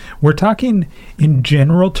manner. We're talking in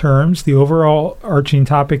general terms. The overall arching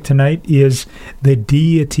topic tonight is the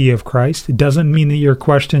deity of Christ. It doesn't mean that your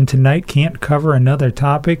question tonight can't cover another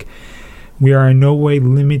topic. We are in no way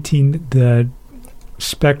limiting the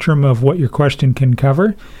spectrum of what your question can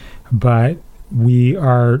cover, but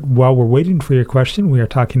while we're waiting for your question, we are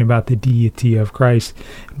talking about the deity of Christ.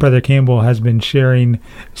 Brother Campbell has been sharing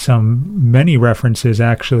many references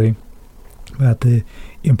actually about the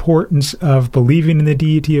importance of believing in the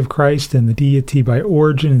deity of Christ, and the deity by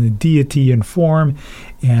origin, and the deity in form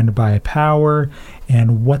and by power,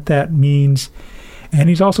 and what that means. And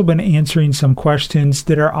he's also been answering some questions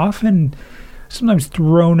that are often sometimes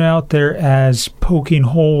thrown out there as poking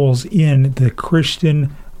holes in the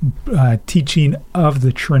Christian teaching of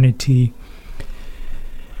the Trinity.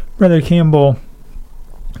 Brother Campbell,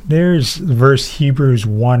 there's verse Hebrews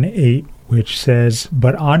 1:8, which says,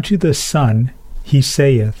 "But unto the Son he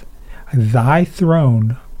saith, Thy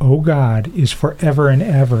throne, O God, is forever and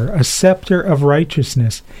ever. A scepter of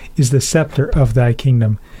righteousness is the scepter of thy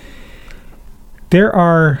kingdom." There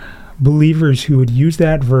are believers who would use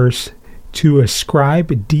that verse to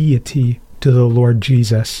ascribe deity to the Lord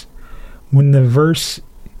Jesus, when the verse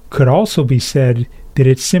could also be said that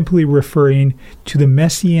it's simply referring to the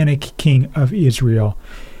Messianic King of Israel.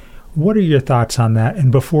 What are your thoughts on that?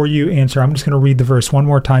 And before you answer, I'm just going to read the verse one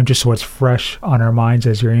more time just so it's fresh on our minds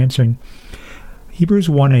as you're answering. Hebrews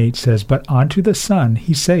 1:8 says, "But unto the Son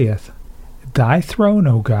he saith, Thy throne,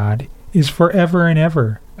 O God, is forever and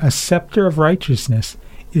ever. A scepter of righteousness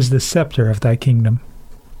is the scepter of thy kingdom."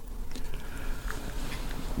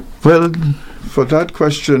 Well, for that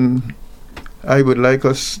question, I would like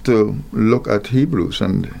us to look at Hebrews,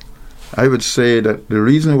 and I would say that the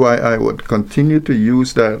reason why I would continue to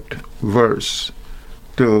use that verse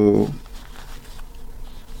to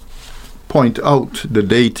point out the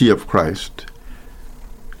deity of Christ,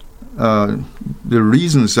 the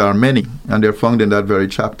reasons are many, and they're found in that very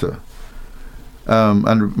chapter.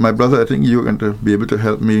 And my brother, I think you're going to be able to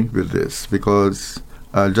help me with this, because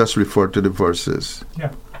I'll just refer to the verses.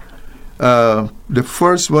 Yeah. The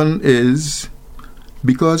first one is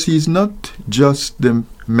because he's not just the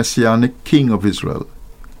Messianic King of Israel.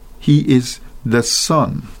 He is the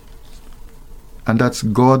Son. And that's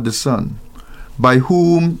God the Son, by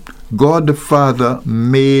whom God the Father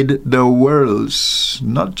made the worlds.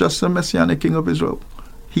 Not just the Messianic King of Israel.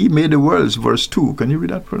 He made the worlds, verse 2. Can you read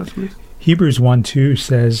that for us, please? Hebrews 1:2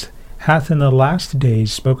 says, "Hath in the last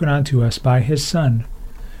days spoken unto us by his Son,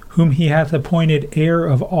 whom he hath appointed heir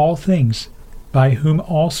of all things, by whom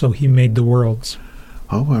also he made the worlds."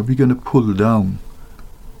 How are we going to pull down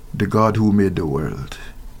the God who made the world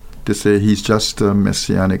to say he's just a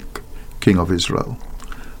Messianic King of Israel?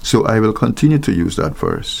 So I will continue to use that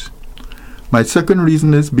verse. My second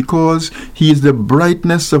reason is because he is the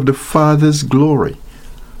brightness of the Father's glory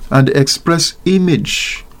and the express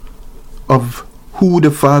image of who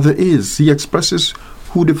the Father is. He expresses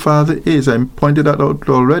who the Father is. I pointed that out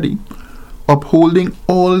already. Upholding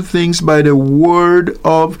all things by the word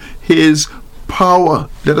of his power.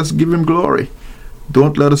 Let us give him glory.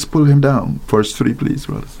 Don't let us pull him down. Verse 3, please,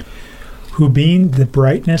 brothers. Who being the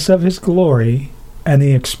brightness of his glory and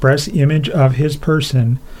the express image of his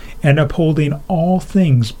person, and upholding all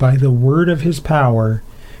things by the word of his power,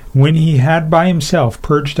 when he had by himself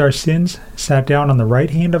purged our sins, sat down on the right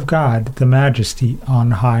hand of God, the majesty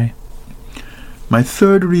on high. My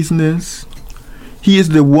third reason is, he is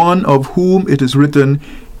the one of whom it is written,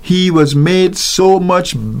 he was made so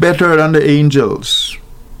much better than the angels,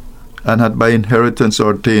 and had by inheritance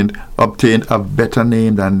obtained a better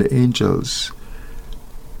name than the angels.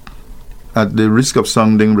 At the risk of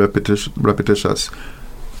sounding repetitious,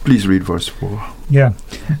 please read verse 4. Yeah.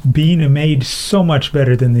 Being made so much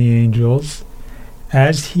better than the angels,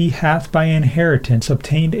 as he hath by inheritance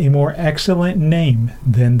obtained a more excellent name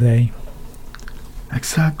than they.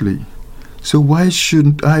 Exactly. So why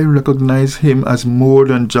shouldn't I recognize him as more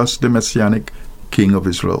than just the Messianic King of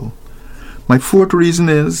Israel? My fourth reason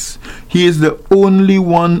is, he is the only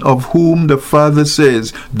one of whom the Father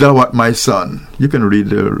says, Thou art my Son. You can read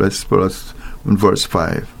the rest for us in verse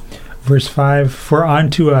 5. Verse 5, For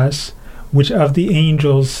unto us, which of the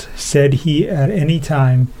angels said he at any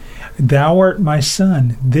time, Thou art my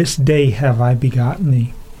Son, this day have I begotten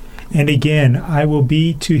thee. And again, I will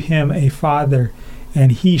be to him a father,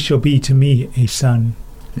 and he shall be to me a son.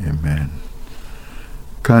 Amen.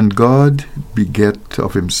 Can God beget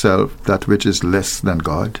of himself that which is less than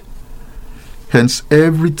God? Hence,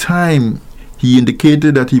 every time he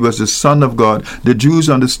indicated that he was the Son of God, the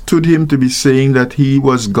Jews understood him to be saying that he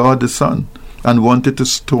was God the Son and wanted to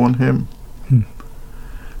stone him.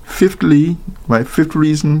 Fifthly, my fifth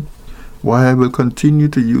reason why I will continue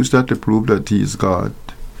to use that to prove that he is God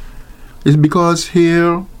is because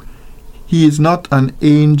here he is not an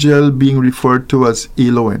angel being referred to as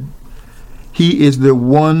Elohim. He is the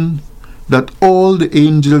one that all the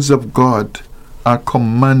angels of God are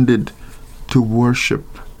commanded to worship.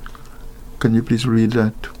 Can you please read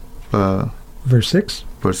that? Verse 6?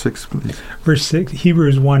 Verse 6, please. Verse 6,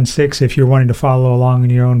 Hebrews 1:6, if you're wanting to follow along in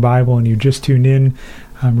your own Bible and you just tuned in,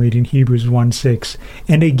 I'm reading Hebrews 1:6.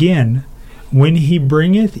 And again, when he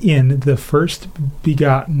bringeth in the first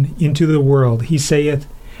begotten into the world, he saith,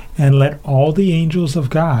 And let all the angels of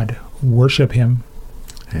God worship him.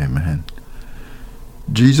 Amen.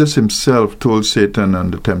 Jesus himself told Satan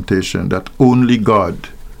on the temptation that only God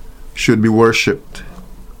should be worshipped.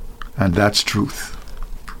 And that's truth.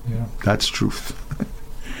 Yeah. That's truth.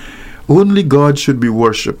 Only God should be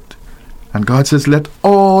worshipped. And God says, let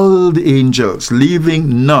all the angels,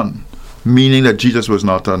 leaving none, meaning that Jesus was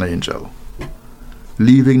not an angel,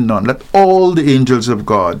 leaving none, let all the angels of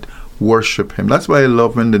God worship him. That's why I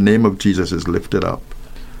love when the name of Jesus is lifted up.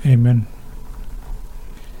 Amen.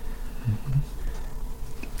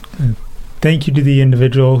 Thank you to the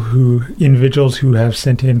individuals who have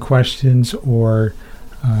sent in questions or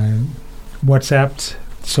WhatsApped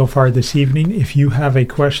so far this evening. If you have a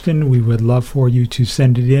question, we would love for you to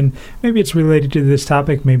send it in. Maybe it's related to this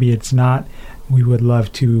topic, maybe it's not. We would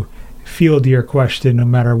love to field your question no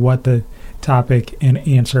matter what the topic and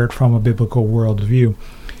answer it from a biblical worldview.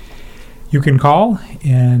 You can call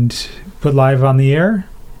and put live on the air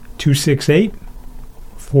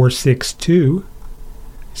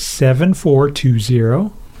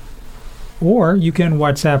 268-462-7420, or you can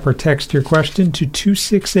WhatsApp or text your question to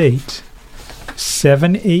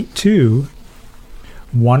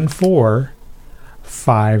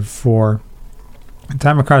 268-782-1454.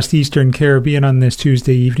 Time across the Eastern Caribbean on this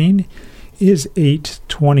Tuesday evening is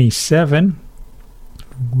 8:27.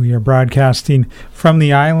 We are broadcasting from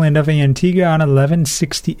the island of Antigua on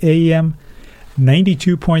 1160 AM,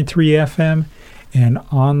 92.3 FM, and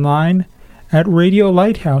online at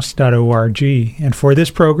radiolighthouse.org. And for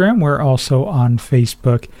this program, we're also on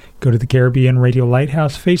Facebook. Go to the Caribbean Radio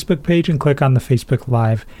Lighthouse Facebook page and click on the Facebook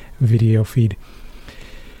Live video feed.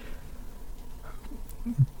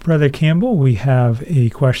 Brother Campbell, we have a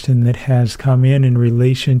question that has come in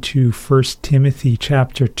relation to 1 Timothy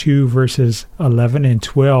chapter 2, verses 11 and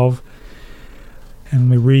 12. And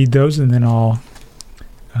we read those, and then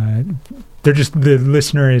the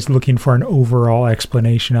listener is looking for an overall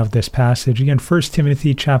explanation of this passage. Again, 1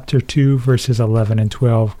 Timothy chapter 2, verses 11 and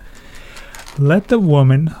 12. Let the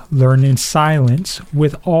woman learn in silence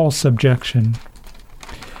with all subjection.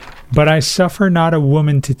 But I suffer not a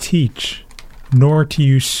woman to teach, nor to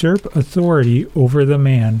usurp authority over the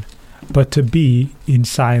man, but to be in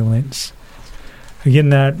silence. Again,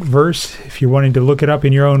 that verse, if you're wanting to look it up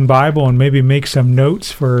in your own Bible and maybe make some notes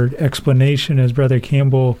for explanation as Brother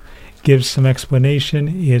Campbell gives some explanation,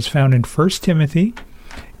 is found in 1 Timothy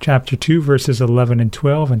chapter 2, verses 11 and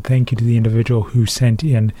 12, and thank you to the individual who sent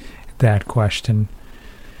in that question.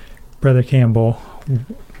 Brother Campbell.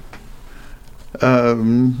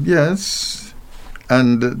 Yes,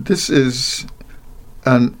 and this is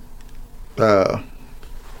an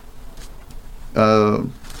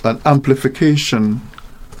amplification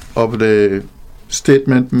of the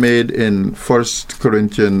statement made in 1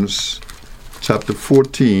 Corinthians chapter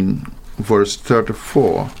 14, verse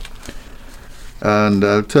 34. And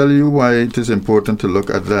I'll tell you why it is important to look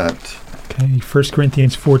at that. Okay, 1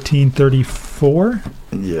 Corinthians 14:34.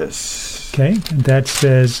 Yes. Okay, and that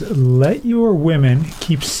says, "Let your women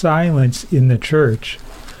keep silence in the church,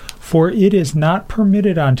 for it is not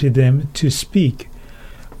permitted unto them to speak,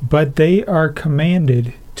 but they are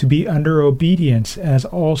commanded to be under obedience, as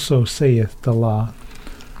also saith the law."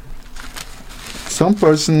 Some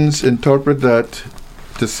persons interpret that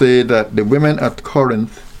to say that the women at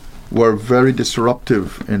Corinth were very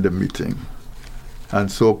disruptive in the meeting. And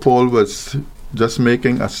so Paul was just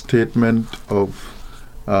making a statement of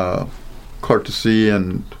courtesy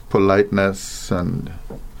and politeness and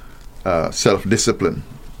self-discipline.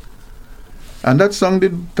 And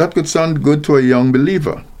that could sound good to a young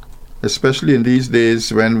believer, especially in these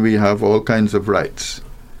days when we have all kinds of rights.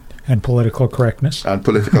 And political correctness.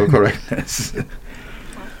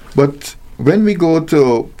 But when we go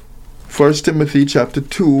to 1 Timothy chapter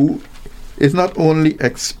 2, it's not only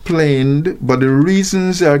explained, but the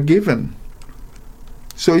reasons are given.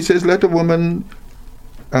 So he says, let a woman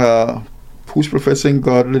who's professing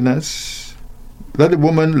godliness, let a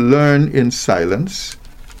woman learn in silence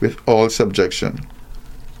with all subjection.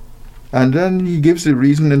 And then he gives the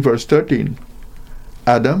reason in verse 13.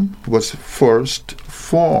 Adam was first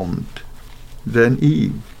formed, then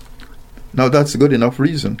Eve. Now that's a good enough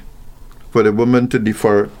reason for the woman to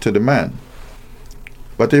defer to the man.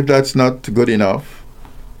 But if that's not good enough,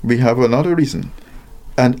 we have another reason.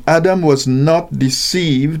 And Adam was not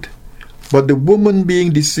deceived, but the woman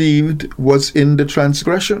being deceived was in the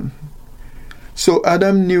transgression. So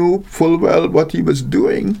Adam knew full well what he was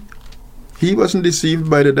doing. He wasn't deceived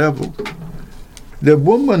by the devil. The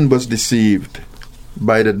woman was deceived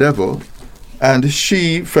by the devil, and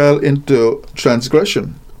she fell into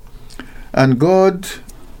transgression. And God,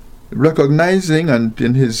 recognizing and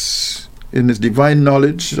in his divine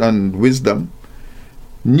knowledge and wisdom,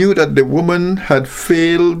 knew that the woman had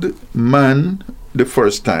failed man the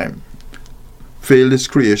first time, failed his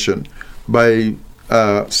creation by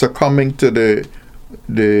succumbing to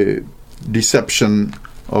the deception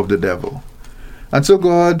of the devil. And so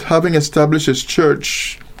God, having established his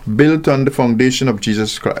church built on the foundation of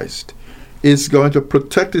Jesus Christ, is going to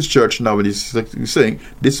protect his church now. And he's saying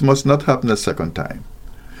this must not happen a second time.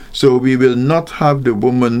 So we will not have the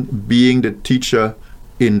woman being the teacher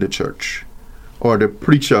in the church or the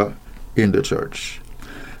preacher in the church.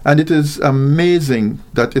 And it is amazing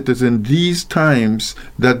that it is in these times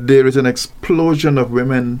that there is an explosion of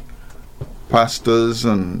women pastors,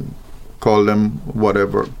 and call them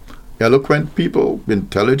whatever, eloquent people,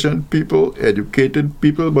 intelligent people, educated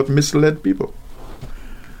people, but misled people.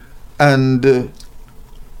 And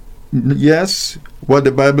yes, what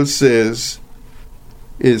the Bible says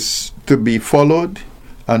is to be followed,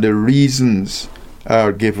 and the reasons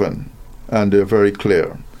are given, and they're very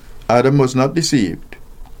clear. Adam was not deceived,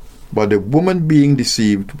 but the woman being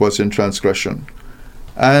deceived was in transgression.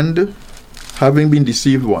 And having been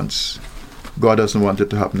deceived once, God doesn't want it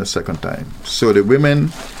to happen a second time. So the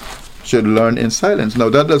women should learn in silence. Now,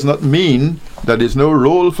 that does not mean that there's no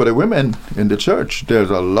role for the women in the church. There's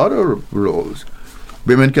a lot of roles.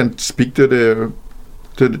 Women can speak to their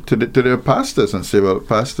pastors and say, well,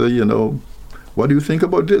 pastor, what do you think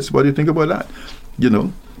about this? What do you think about that?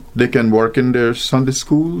 They can work in their Sunday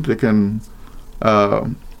school. They can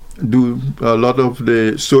do a lot of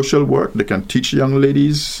the social work. They can teach young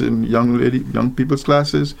ladies in young people's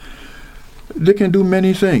classes. They can do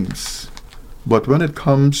many things. But when it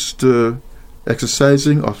comes to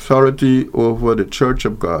exercising authority over the church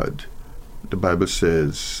of God, the Bible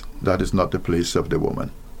says that is not the place of the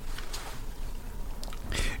woman.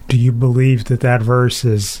 Do you believe that verse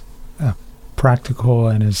is practical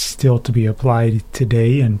and is still to be applied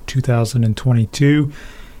today in 2022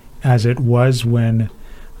 as it was when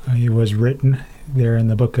it was written there in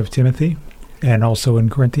the book of Timothy and also in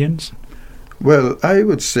Corinthians? Well, I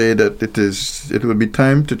would say that it will be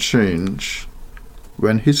time to change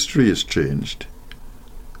when history is changed,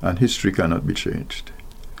 and history cannot be changed.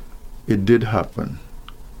 It did happen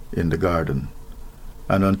in the garden,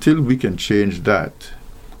 and until we can change that,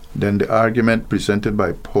 then the argument presented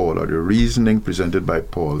by Paul, or the reasoning presented by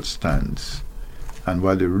Paul, stands. And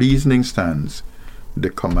while the reasoning stands,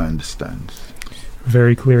 the command stands.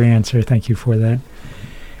 Very clear answer. Thank you for that.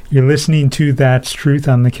 You're listening to That's Truth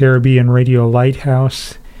on the Caribbean Radio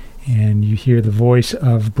Lighthouse, and you hear the voice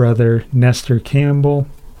of Brother Nestor Campbell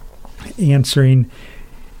answering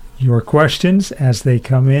your questions as they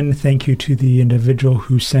come in. Thank you to the individual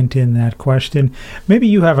who sent in that question. Maybe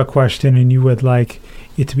you have a question and you would like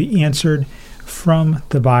it to be answered from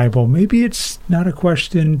the Bible. Maybe it's not a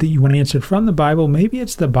question that you want answered from the Bible. Maybe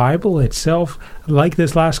it's the Bible itself. Like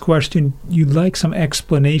this last question, you'd like some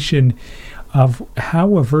explanation of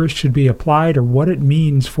how a verse should be applied or what it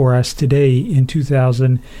means for us today in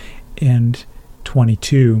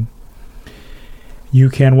 2022. You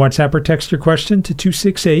can WhatsApp or text your question to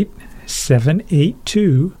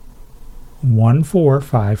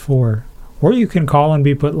 268-782-1454. Or you can call and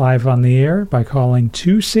be put live on the air by calling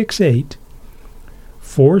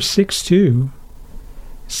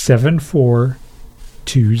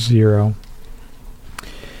 268-462-7420.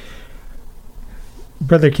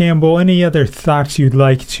 Brother Campbell, any other thoughts you'd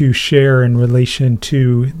like to share in relation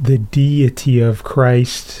to the deity of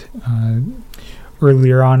Christ?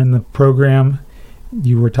 Earlier on in the program,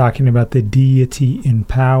 you were talking about the deity in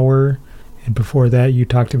power, and before that you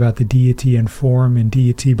talked about the deity in form and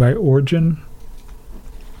deity by origin.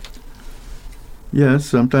 Yes,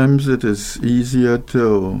 sometimes it is easier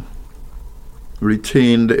to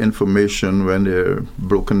retain the information when they're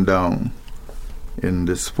broken down in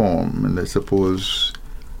this form, and I suppose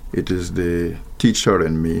it is the teacher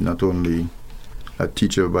in me, not only a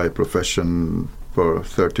teacher by profession for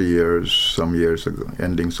 30 years, some years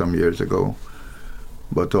ago,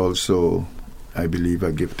 but also, I believe,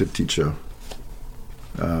 a gifted teacher,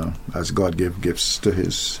 as God gave gifts to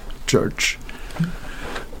His church.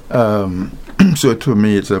 So to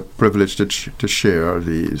me, it's a privilege to share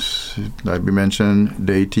these. I mentioned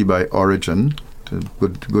deity by origin.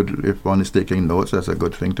 Good. If one is taking notes, that's a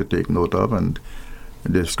good thing to take note of. And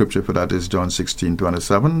the scripture for that is John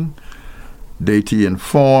 16:27. Deity in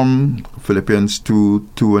form, Philippians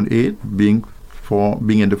 2:2-8, being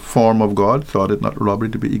in the form of God, thought it not robbery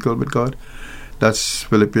to be equal with God. That's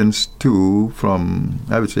Philippians 2 from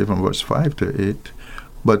verse 5 to 8.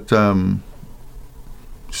 But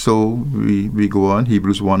so we go on,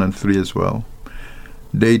 Hebrews 1 and 3 as well.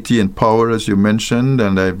 Deity and power, as you mentioned,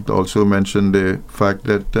 and I've also mentioned the fact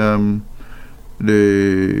that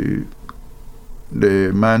the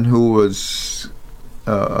man who was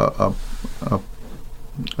a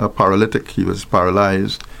paralytic, he was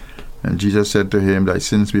paralyzed, and Jesus said to him, "Thy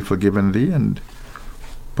sins be forgiven thee." And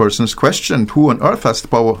persons questioned, who on earth has the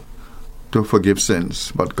power to forgive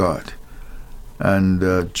sins but God? And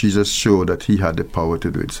Jesus showed that He had the power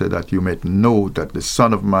to do it, so that you may know that the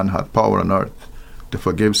Son of Man had power on earth to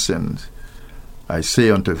forgive sins, I say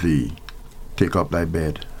unto thee, take up thy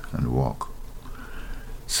bed and walk.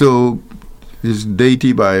 So his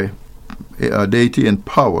deity deity in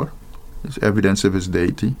power is evidence of his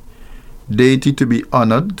deity. Deity to be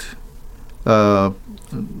honored,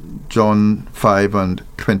 John 5 and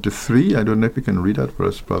 23. I don't know if you can read that for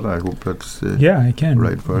us, brother. I hope that's I can.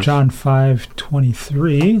 Right verse. John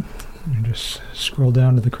 5:23. Just scroll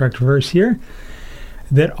down to the correct verse here.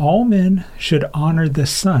 That all men should honor the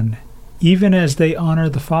Son, even as they honor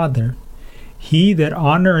the Father. He that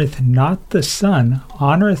honoreth not the Son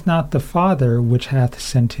honoreth not the Father which hath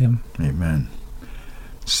sent him. Amen.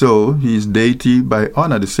 So he is deity by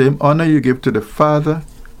honor. The same honor you give to the Father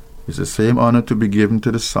is the same honor to be given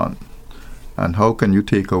to the Son. And how can you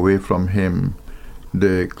take away from him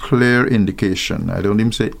the clear indication, I don't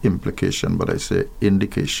even say implication, but I say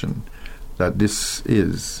indication, that this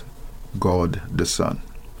is God the Son.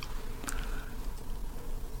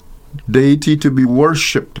 Deity to be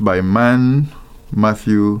worshipped by man,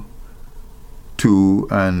 Matthew 2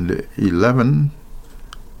 and 11.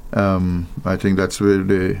 I think that's where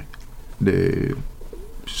the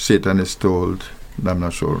Satan is told. I'm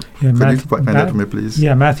not sure. Yeah, Can you find that for me, please?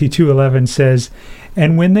 Yeah, Matthew 2:11 says,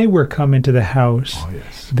 "And when they were come into the house,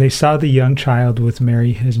 they saw the young child with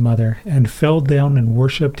Mary his mother, and fell down and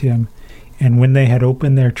worshipped him. And when they had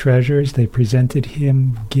opened their treasures, they presented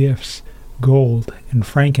him gifts, gold and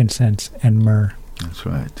frankincense and myrrh." That's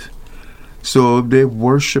right. So they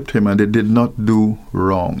worshipped him, and they did not do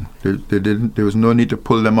wrong. They didn't. There was no need to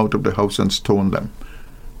pull them out of the house and stone them.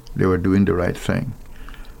 They were doing the right thing.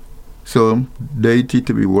 So deity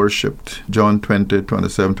to be worshipped. John 20,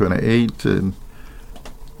 27, 28. And,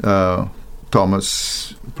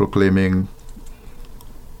 Thomas proclaiming,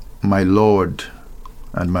 "My Lord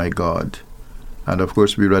and my God." And of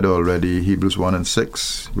course we read already Hebrews 1 and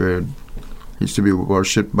 6, where he's to be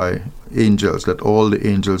worshipped by angels, that all the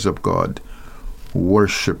angels of God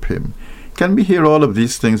worship him. Can we hear all of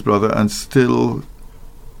these things, brother, and still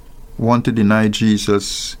want to deny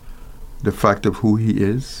Jesus the fact of who he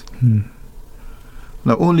is?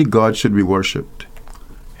 Now, only God should be worshipped.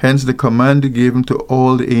 Hence the command given to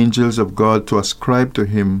all the angels of God to ascribe to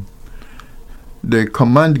him. The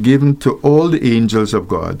command given to all the angels of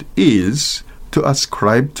God is to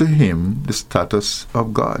ascribe to him the status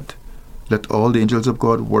of God. Let all the angels of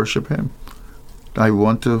God worship him. I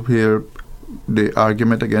want to hear the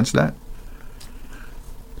argument against that.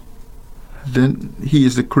 Then he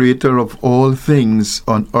is the creator of all things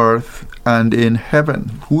on earth and in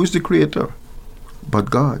heaven. Who is the creator? But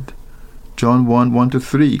God. John 1,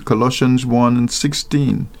 1-3, Colossians 1 and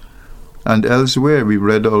 16. And elsewhere, we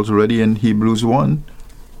read already in Hebrews 1,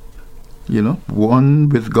 one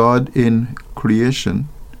with God in creation.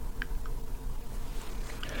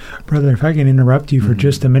 Brother, if I can interrupt you for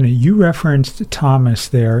just a minute. You referenced Thomas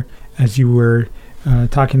there as you were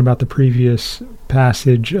talking about the previous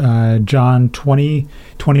passage, John 20,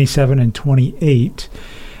 27 and 28.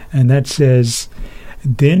 And that says,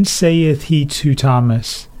 "Then saith he to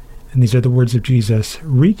Thomas," and these are the words of Jesus,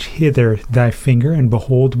 "Reach hither thy finger, and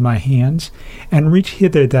behold my hands, and reach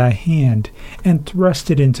hither thy hand, and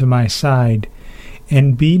thrust it into my side,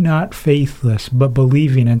 and be not faithless, but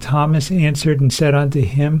believing." And Thomas answered and said unto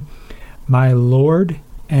him, "My Lord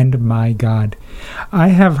and my God." I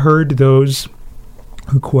have heard those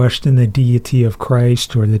who question the deity of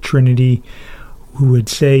Christ or the Trinity who would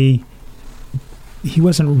say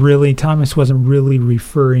Thomas wasn't really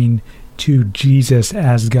referring to Jesus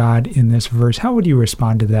as God in this verse. How would you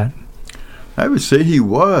respond to that? I would say he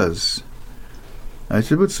was. I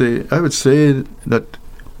would say that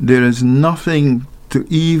there is nothing to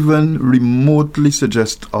even remotely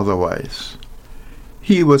suggest otherwise.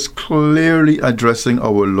 He was clearly addressing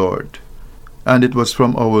our Lord, and it was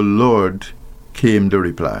from our Lord came the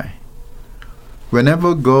reply.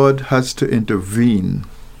 Whenever God has to intervene,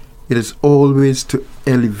 it is always to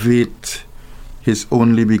elevate his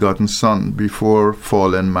only begotten Son before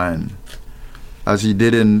fallen man, as he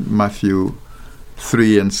did in Matthew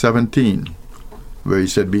 3 and 17, where he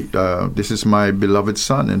said, "This is my beloved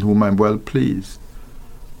Son, in whom I am well pleased."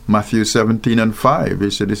 Matthew 17 and 5, he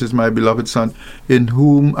said, "This is my beloved Son, in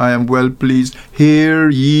whom I am well pleased. Hear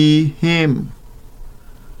ye him."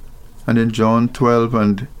 And in John 12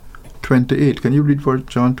 and 28, can you read for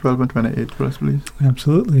John 12 and 28 for us, please?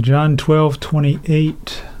 Absolutely. John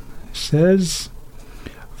 12:28 says,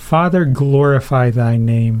 "Father, glorify thy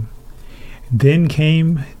name." Then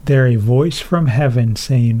came there a voice from heaven,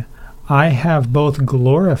 saying, "I have both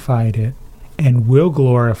glorified it, and will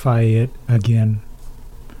glorify it again."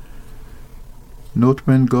 Note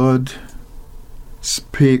when God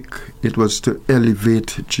spake, it was to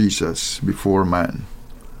elevate Jesus before man,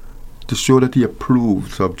 to show that he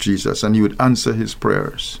approved of Jesus and he would answer his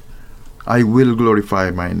prayers. I will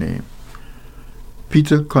glorify my name.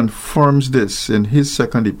 Peter confirms this in his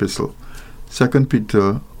second epistle, 2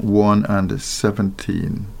 Peter 1 and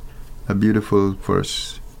 17. A beautiful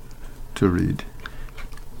verse to read.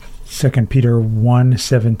 2 Peter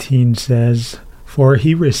 1:17 says, "For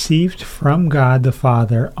he received from God the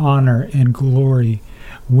Father honor and glory,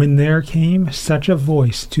 when there came such a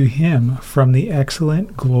voice to him from the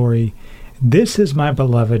excellent glory, 'This is my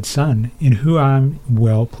beloved Son, in whom I am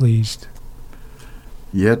well pleased.'"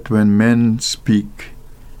 Yet when men speak,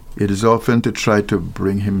 it is often to try to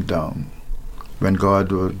bring him down, when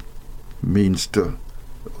God means to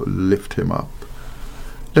lift him up.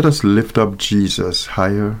 Let us lift up Jesus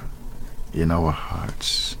higher in our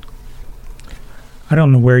hearts. I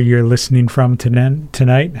don't know where you're listening from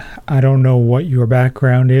tonight. I don't know what your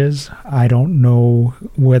background is. I don't know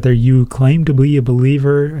whether you claim to be a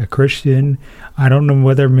believer, a Christian. I don't know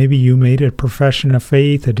whether maybe you made a profession of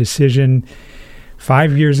faith, a decision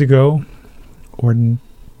 5 years ago, or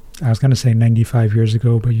I was going to say 95 years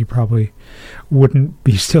ago, but you probably wouldn't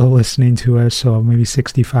be still listening to us, so maybe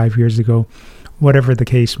 65 years ago. Whatever the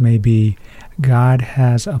case may be, God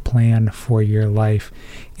has a plan for your life,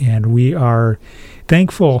 and we are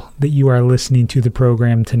thankful that you are listening to the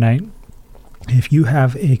program tonight. If you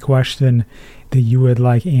have a question that you would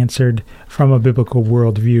like answered from a biblical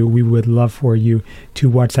worldview, we would love for you to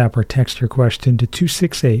WhatsApp or text your question to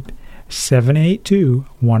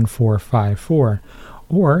 268-782-1454,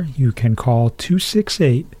 or you can call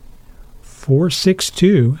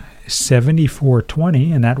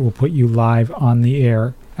 268-462-7420, and that will put you live on the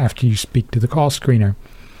air after you speak to the call screener.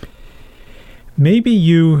 Maybe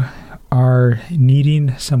you are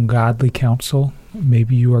needing some godly counsel.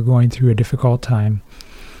 Maybe you are going through a difficult time.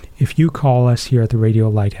 If you call us here at the Radio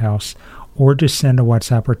Lighthouse, or just send a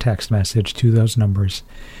WhatsApp or text message to those numbers,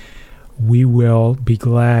 we will be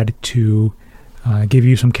glad to give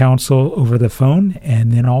you some counsel over the phone,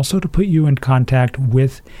 and then also to put you in contact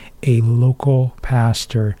with a local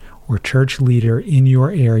pastor or church leader in your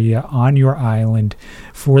area, on your island,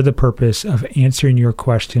 for the purpose of answering your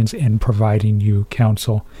questions and providing you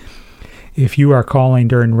counsel. If you are calling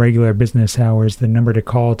during regular business hours, the number to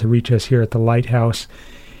call to reach us here at the Lighthouse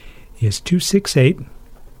is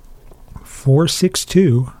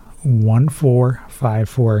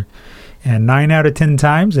 268-462-1454. And 9 out of 10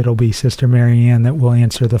 times, it'll be Sister Marianne that will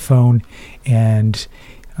answer the phone, and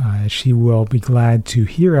she will be glad to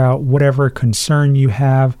hear out whatever concern you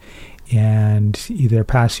have and either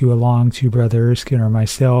pass you along to Brother Erskine or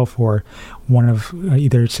myself, or one of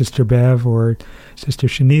either Sister Bev or Sister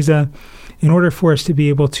Shaniza, in order for us to be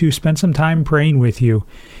able to spend some time praying with you.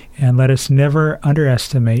 And let us never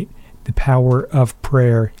underestimate the power of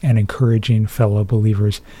prayer and encouraging fellow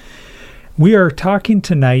believers. We are talking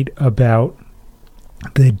tonight about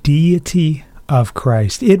the deity of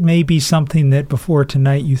Christ. It may be something that before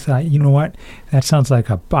tonight you thought, you know what, that sounds like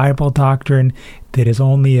a Bible doctrine that is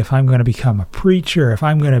only if I'm going to become a preacher, if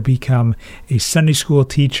I'm going to become a Sunday school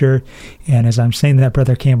teacher. And as I'm saying that,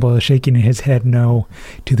 Brother Campbell is shaking his head no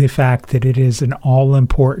to the fact that it is an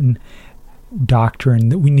all-important doctrine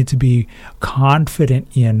that we need to be confident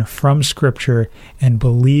in from Scripture and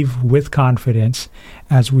believe with confidence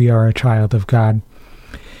as we are a child of God.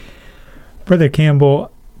 Brother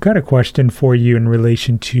Campbell, got a question for you in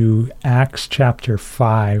relation to Acts chapter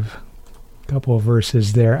 5. A couple of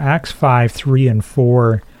verses there. Acts 5, 3 and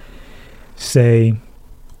 4 say,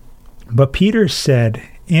 "But Peter said,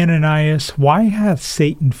 Ananias, why hath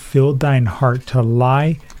Satan filled thine heart to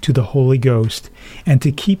lie to the Holy Ghost, and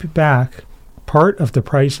to keep back part of the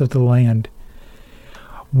price of the land?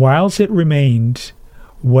 Whilst it remained,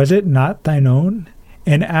 was it not thine own?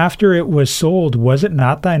 And after it was sold, was it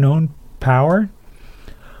not thine own power?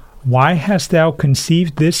 Why hast thou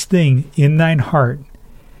conceived this thing in thine heart?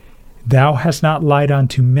 Thou hast not lied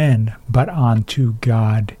unto men, but unto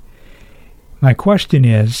God." My question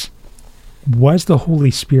is, was the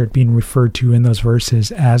Holy Spirit being referred to in those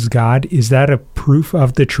verses as God? Is that a proof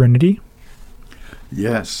of the Trinity?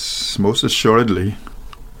 Yes, most assuredly.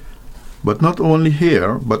 But not only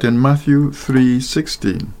here, but in Matthew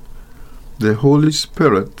 3:16, the Holy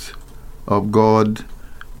Spirit of God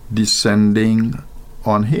descending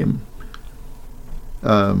on him.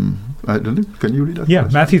 I don't know, can you read that? Yeah,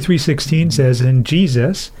 first? Matthew 3:16 says, "And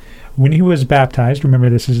Jesus, when he was baptized," remember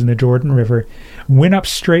this is in the Jordan River, "went up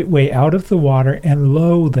straightway out of the water, and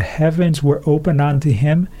lo, the heavens were opened unto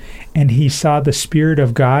him, and he saw the Spirit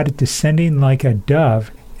of God descending like a dove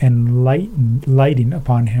and lighting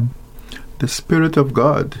upon him." the Spirit of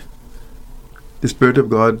God. The Spirit of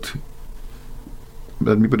God,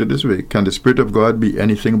 let me put it this way, can the Spirit of God be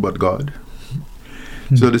anything but God?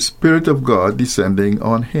 So the Spirit of God descending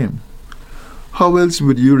on him. How else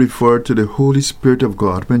would you refer to the Holy Spirit of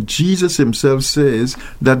God when Jesus himself says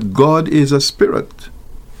that God is a spirit?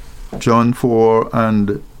 John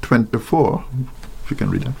 4:24. If you can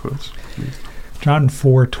read that for us, please. John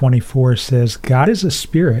 4:24 says, God is a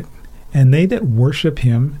spirit, and they that worship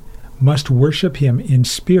him must worship him in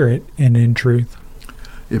spirit and in truth.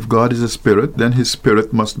 If God is a spirit, then his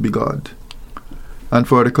spirit must be God. And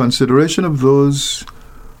for the consideration of those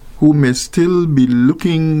who may still be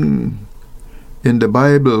looking in the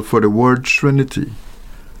Bible for the word Trinity,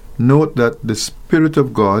 note that the Spirit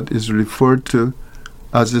of God is referred to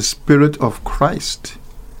as the Spirit of Christ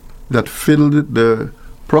that filled the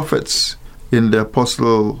prophets in the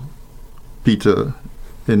Apostle Peter,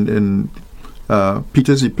 in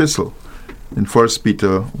Peter's epistle, in 1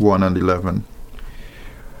 Peter 1:11.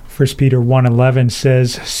 1 Peter 1:11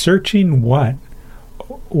 says, searching what,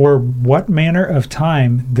 or what manner of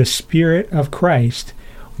time the Spirit of Christ,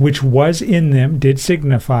 which was in them, did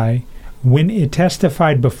signify, when it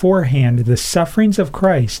testified beforehand the sufferings of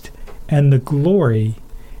Christ and the glory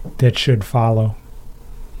that should follow.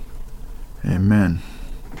 Amen.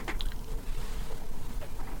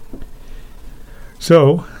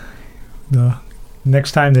 So, the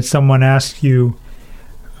next time that someone asks you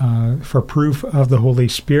for proof of the Holy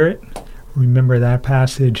Spirit, remember that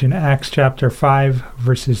passage in Acts chapter 5,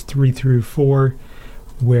 verses 3 through 4,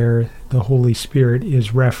 where the Holy Spirit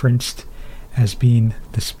is referenced as being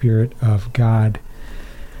the Spirit of God.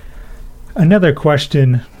 Another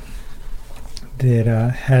question that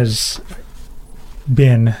has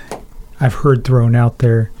been, I've heard thrown out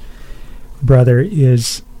there, brother,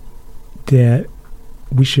 is that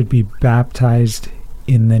we should be baptized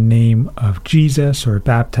in the name of Jesus, or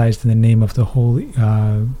baptized in the name of the Holy,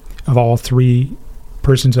 of all three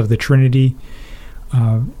persons of the Trinity.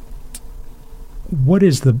 What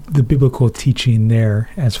is the biblical teaching there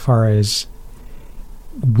as far as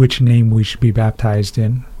which name we should be baptized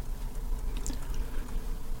in?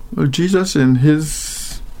 Well, Jesus, in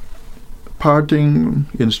his parting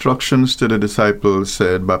instructions to the disciples,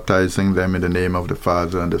 said, baptizing them in the name of the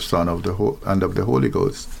Father and the Son and of the Holy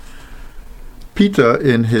Ghost. Peter,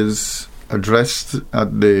 in his address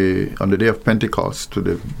on the day of Pentecost to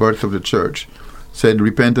the birth of the church, said,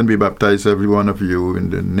 repent and be baptized, every one of you, in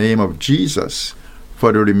the name of Jesus,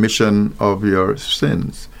 for the remission of your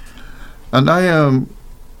sins. And I am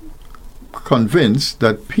convinced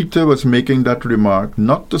that Peter was making that remark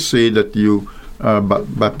not to say that you are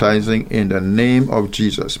baptizing in the name of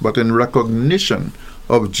Jesus, but in recognition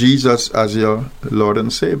of Jesus as your Lord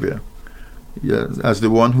and Savior, as the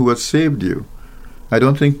one who has saved you. I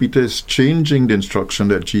don't think Peter is changing the instruction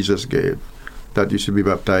that Jesus gave, that you should be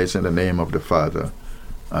baptized in the name of the Father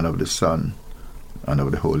and of the Son and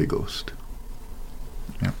of the Holy Ghost.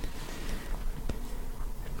 Yeah.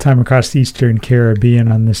 Time across the Eastern Caribbean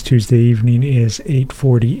on this Tuesday evening is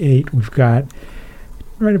 8:48. We've got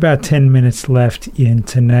right about 10 minutes left in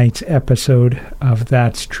tonight's episode of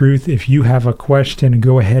That's Truth. If you have a question,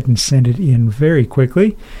 go ahead and send it in very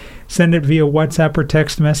quickly. Send it via WhatsApp or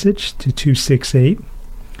text message to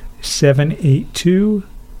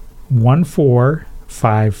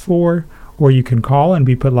 268-782-1454, or you can call and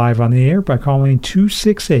be put live on the air by calling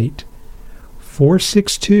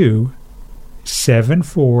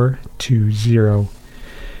 268-462-7420.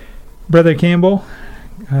 Brother Campbell,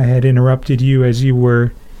 I had interrupted you as you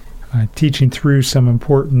were teaching through some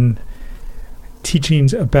important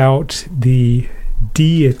teachings about the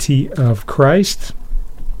deity of Christ.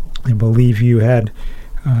 I believe you had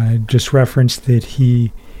just referenced that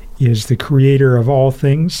he is the creator of all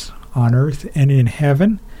things on earth and in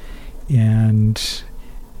heaven, and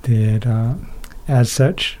that as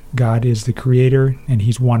such, God is the creator and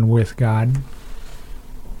he's one with God.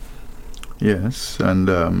 Yes, and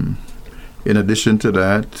in addition to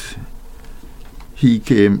that, he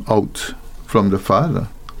came out from the Father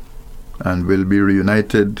and will be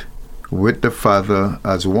reunited with the Father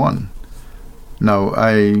as one. Now,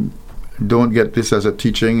 I don't get this as a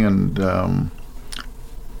teaching, and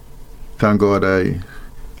thank God I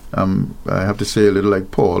have to say a little like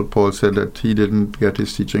Paul. Paul said that he didn't get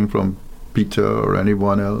his teaching from Peter or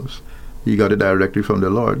anyone else. He got it directly from the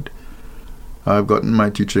Lord. I've gotten my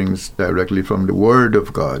teachings directly from the Word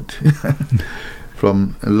of God,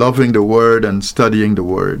 from loving the Word and studying the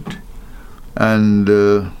Word. And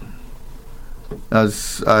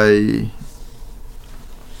as I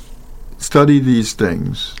study these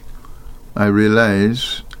things, I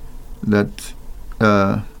realize that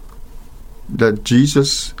that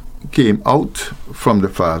Jesus came out from the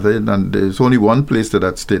Father, and there's only one place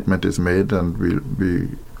that statement is made, and we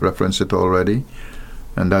referenced it already,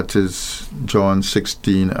 and that is John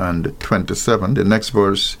 16 and 27. The next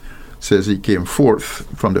verse says he came forth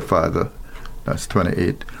from the Father. That's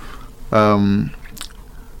 28.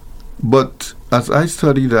 But as I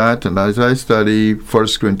study that, and as I study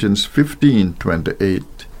 1 Corinthians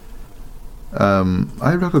 15:28,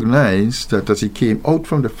 I recognize that as he came out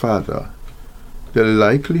from the Father, the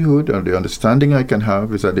likelihood or the understanding I can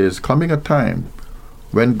have is that there is coming a time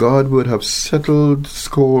when God would have settled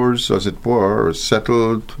scores, as it were, or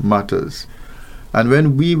settled matters, and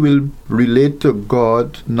when we will relate to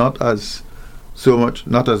God not as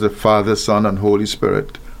the Father, Son, and Holy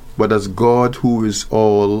Spirit, but as God who is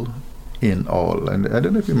all in all. And I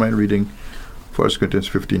don't know if you mind reading 1 Corinthians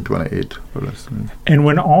 15:28 for us. And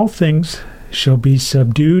when all things shall be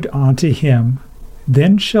subdued unto him,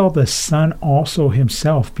 then shall the Son also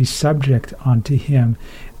himself be subject unto him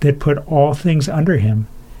that put all things under him,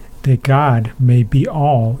 that God may be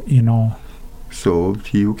all in all. So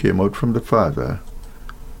he who came out from the Father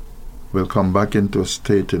will come back into a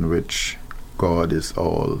state in which God is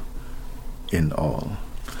all in all.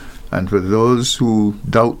 And for those who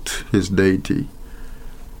doubt his deity,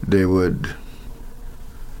 they would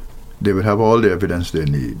have all the evidence they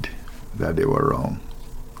need that they were wrong.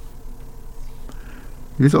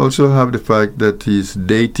 We also have the fact that he's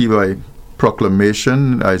deity by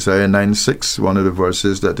proclamation, Isaiah 9:6, one of the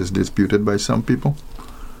verses that is disputed by some people.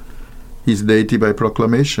 He's deity by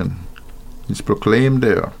proclamation. He's proclaimed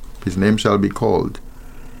there. His name shall be called.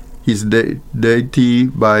 He's deity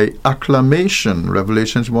by acclamation.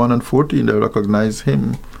 Revelations 1 and 14, they recognize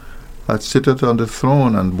him that sitteth on the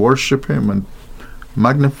throne and worship him and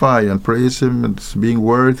magnify and praise him as being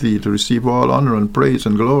worthy to receive all honor and praise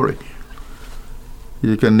and glory.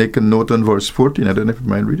 You can make a note on verse 14. I don't know if you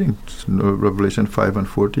mind reading Revelation 5 and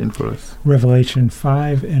 14 for us. Revelation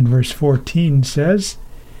 5 and verse 14 says,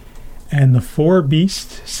 And the 4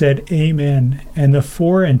 beasts said, Amen. And the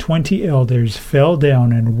 24 elders fell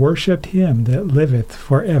down and worshipped him that liveth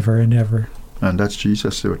forever and ever. And that's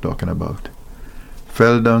Jesus they were talking about.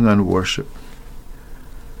 Fell down and worship.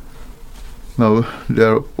 Now,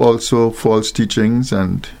 there are also false teachings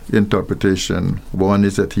and interpretation. One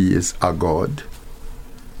is that he is a God.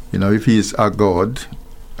 If he is a God,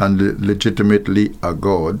 and legitimately a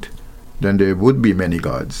God, then there would be many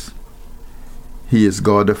gods. He is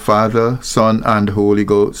God the Father, Son, and Holy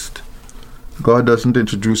Ghost. God doesn't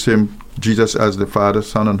introduce Jesus as the Father,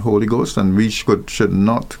 Son, and Holy Ghost, and we should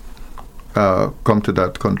not come to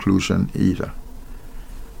that conclusion either.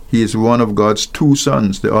 He is one of God's 2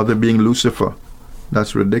 sons, the other being Lucifer.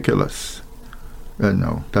 That's ridiculous.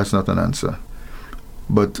 No, that's not an answer.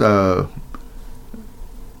 But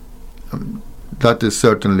that is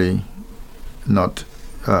certainly not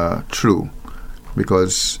true,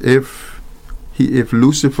 because if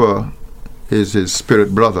Lucifer is his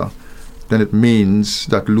spirit brother, then it means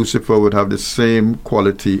that Lucifer would have the same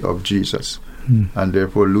quality of Jesus, and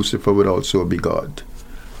therefore Lucifer would also be God,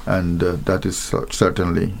 and that is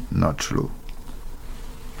certainly not true.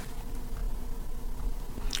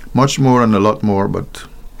 Much more and a lot more, but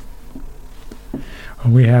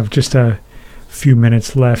we have just a few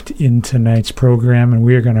minutes left in tonight's program, and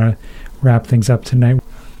we are going to wrap things up tonight.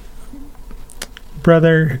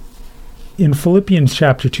 Brother, in Philippians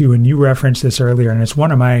chapter 2, and you referenced this earlier, and it's one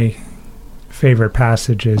of my favorite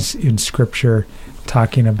passages in Scripture,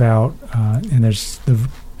 talking about, and there's the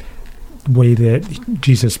way that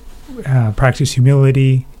Jesus practiced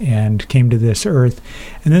humility and came to this earth.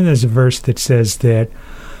 And then there's a verse that says that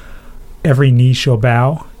every knee shall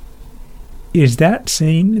bow. Is that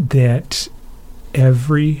saying that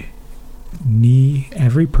every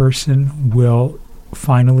person will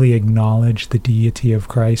finally acknowledge the deity of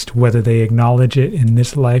Christ, whether they acknowledge it in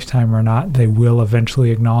this lifetime or not? They will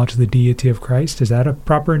eventually acknowledge the deity of Christ. Is that a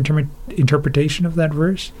proper interpretation of that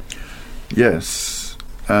verse? Yes,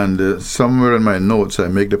 and somewhere in my notes I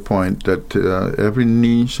make the point that every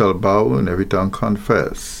knee shall bow and every tongue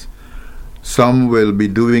confess. Some will be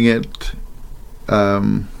doing it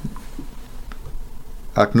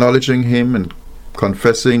acknowledging him and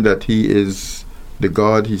confessing that he is the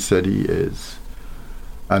God he said he is,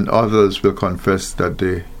 and others will confess that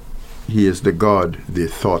he is the God they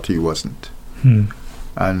thought he wasn't.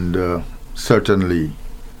 And certainly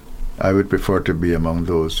I would prefer to be among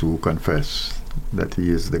those who confess that he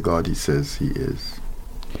is the God he says he is.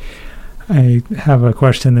 I have a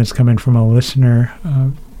question that's coming from a listener.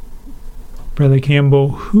 Brother Campbell,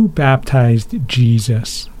 who baptized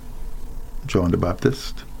Jesus? John the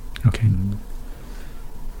Baptist. Okay.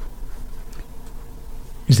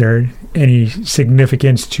 Is there any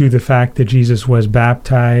significance to the fact that Jesus was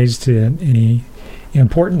baptized? Any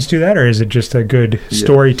importance to that, or is it just a good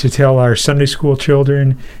story to tell our Sunday school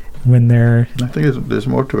children when they're... I think there's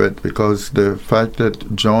more to it, because the fact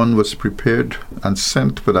that John was prepared and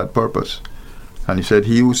sent for that purpose. And he said,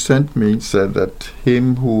 "He who sent me said that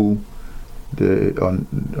him who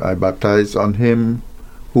I baptize, on him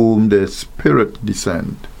whom the Spirit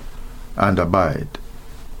descend and abide,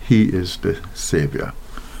 he is the Savior."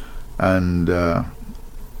 And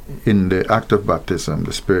in the act of baptism,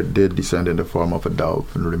 the Spirit did descend in the form of a dove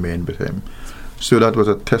and remain with him. So that was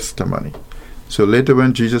a testimony. So later,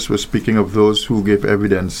 when Jesus was speaking of those who gave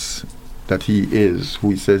evidence that he is who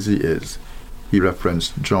he says he is, he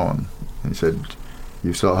referenced John. He said,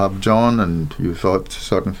 "You shall have John, and you thought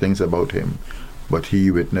certain things about him, but he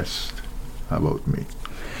witnessed about me."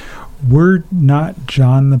 Were not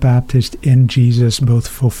John the Baptist and Jesus both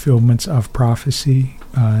fulfillments of prophecy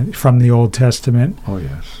from the Old Testament? Oh,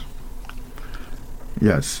 yes.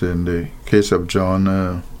 Yes, in the case of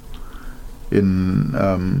John,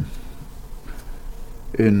 in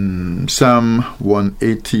Psalm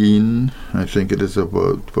 118, I think it is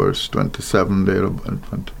about verse 27 there,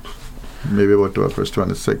 maybe about verse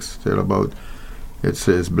 26 thereabout, it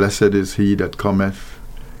says, "Blessed is he that cometh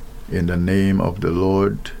in the name of the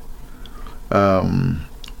Lord."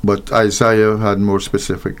 But Isaiah had more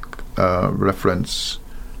specific reference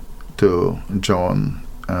to John.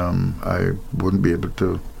 I wouldn't be able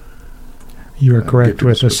to... You are correct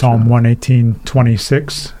with the Psalm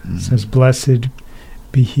 118:26. It says, "Blessed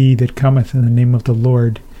be he that cometh in the name of the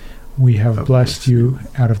Lord. We have blessed you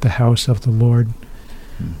out of the house of the Lord."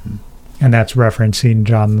 Mm-hmm. And that's referencing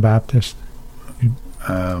John the Baptist.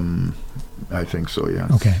 I think so, yes.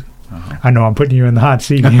 Okay. I know I'm putting you in the hot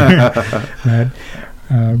seat here. But,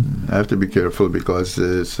 I have to be careful, because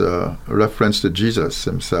it's a reference to Jesus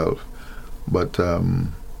himself. But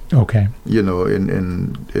okay, you know,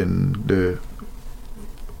 in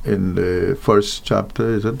the first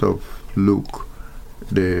chapter, is it, of Luke,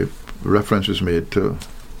 the reference was made to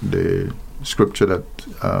the scripture that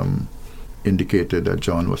indicated that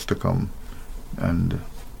John was to come and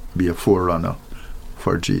be a forerunner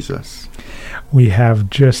for Jesus. We have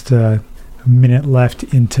just a minute left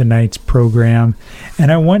in tonight's program,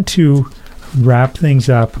 and I want to wrap things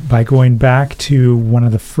up by going back to one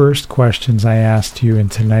of the first questions I asked you in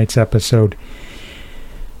tonight's episode.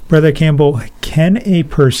 Brother Campbell, can a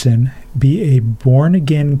person be a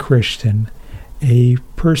born-again Christian, a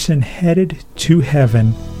person headed to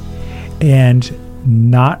heaven, and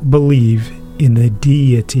not believe in the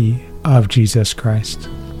deity of Jesus Christ?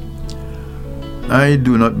 I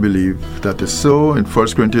do not believe that is so. In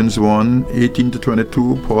 1 Corinthians 1,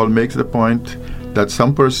 18-22, Paul makes the point that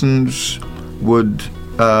some persons would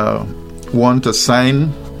want a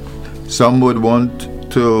sign, some would want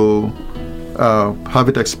to have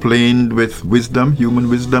it explained with wisdom, human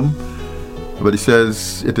wisdom. But he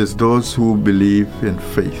says it is those who believe in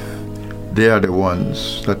faith. They are the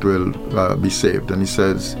ones that will be saved. And he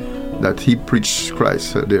says that he preached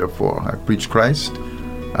Christ, therefore I preach Christ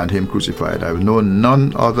and him crucified. I will know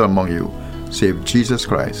none other among you save Jesus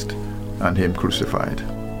Christ and him crucified.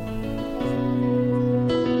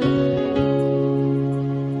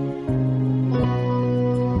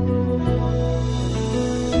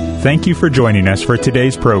 Thank you for joining us for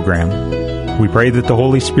today's program. We pray that the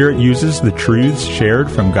Holy Spirit uses the truths shared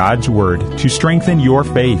from God's Word to strengthen your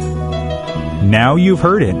faith. Now you've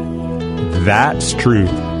heard it. That's truth.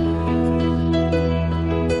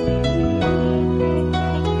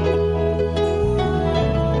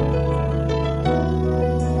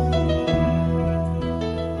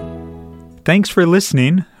 Thanks for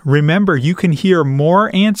listening. Remember, you can hear more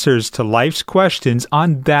answers to life's questions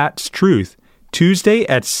on That's Truth, Tuesday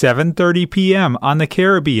at 7:30 p.m. on the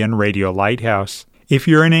Caribbean Radio Lighthouse. If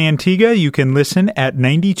you're in Antigua, you can listen at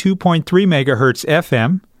 92.3 megahertz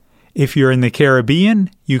FM. If you're in the Caribbean,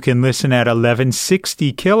 you can listen at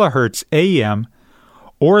 1160 kilohertz AM,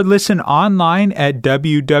 or listen online at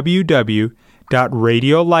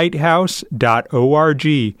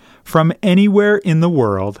www.radiolighthouse.org from anywhere in the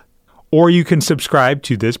world. Or you can subscribe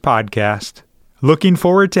to this podcast. Looking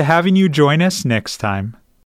forward to having you join us next time.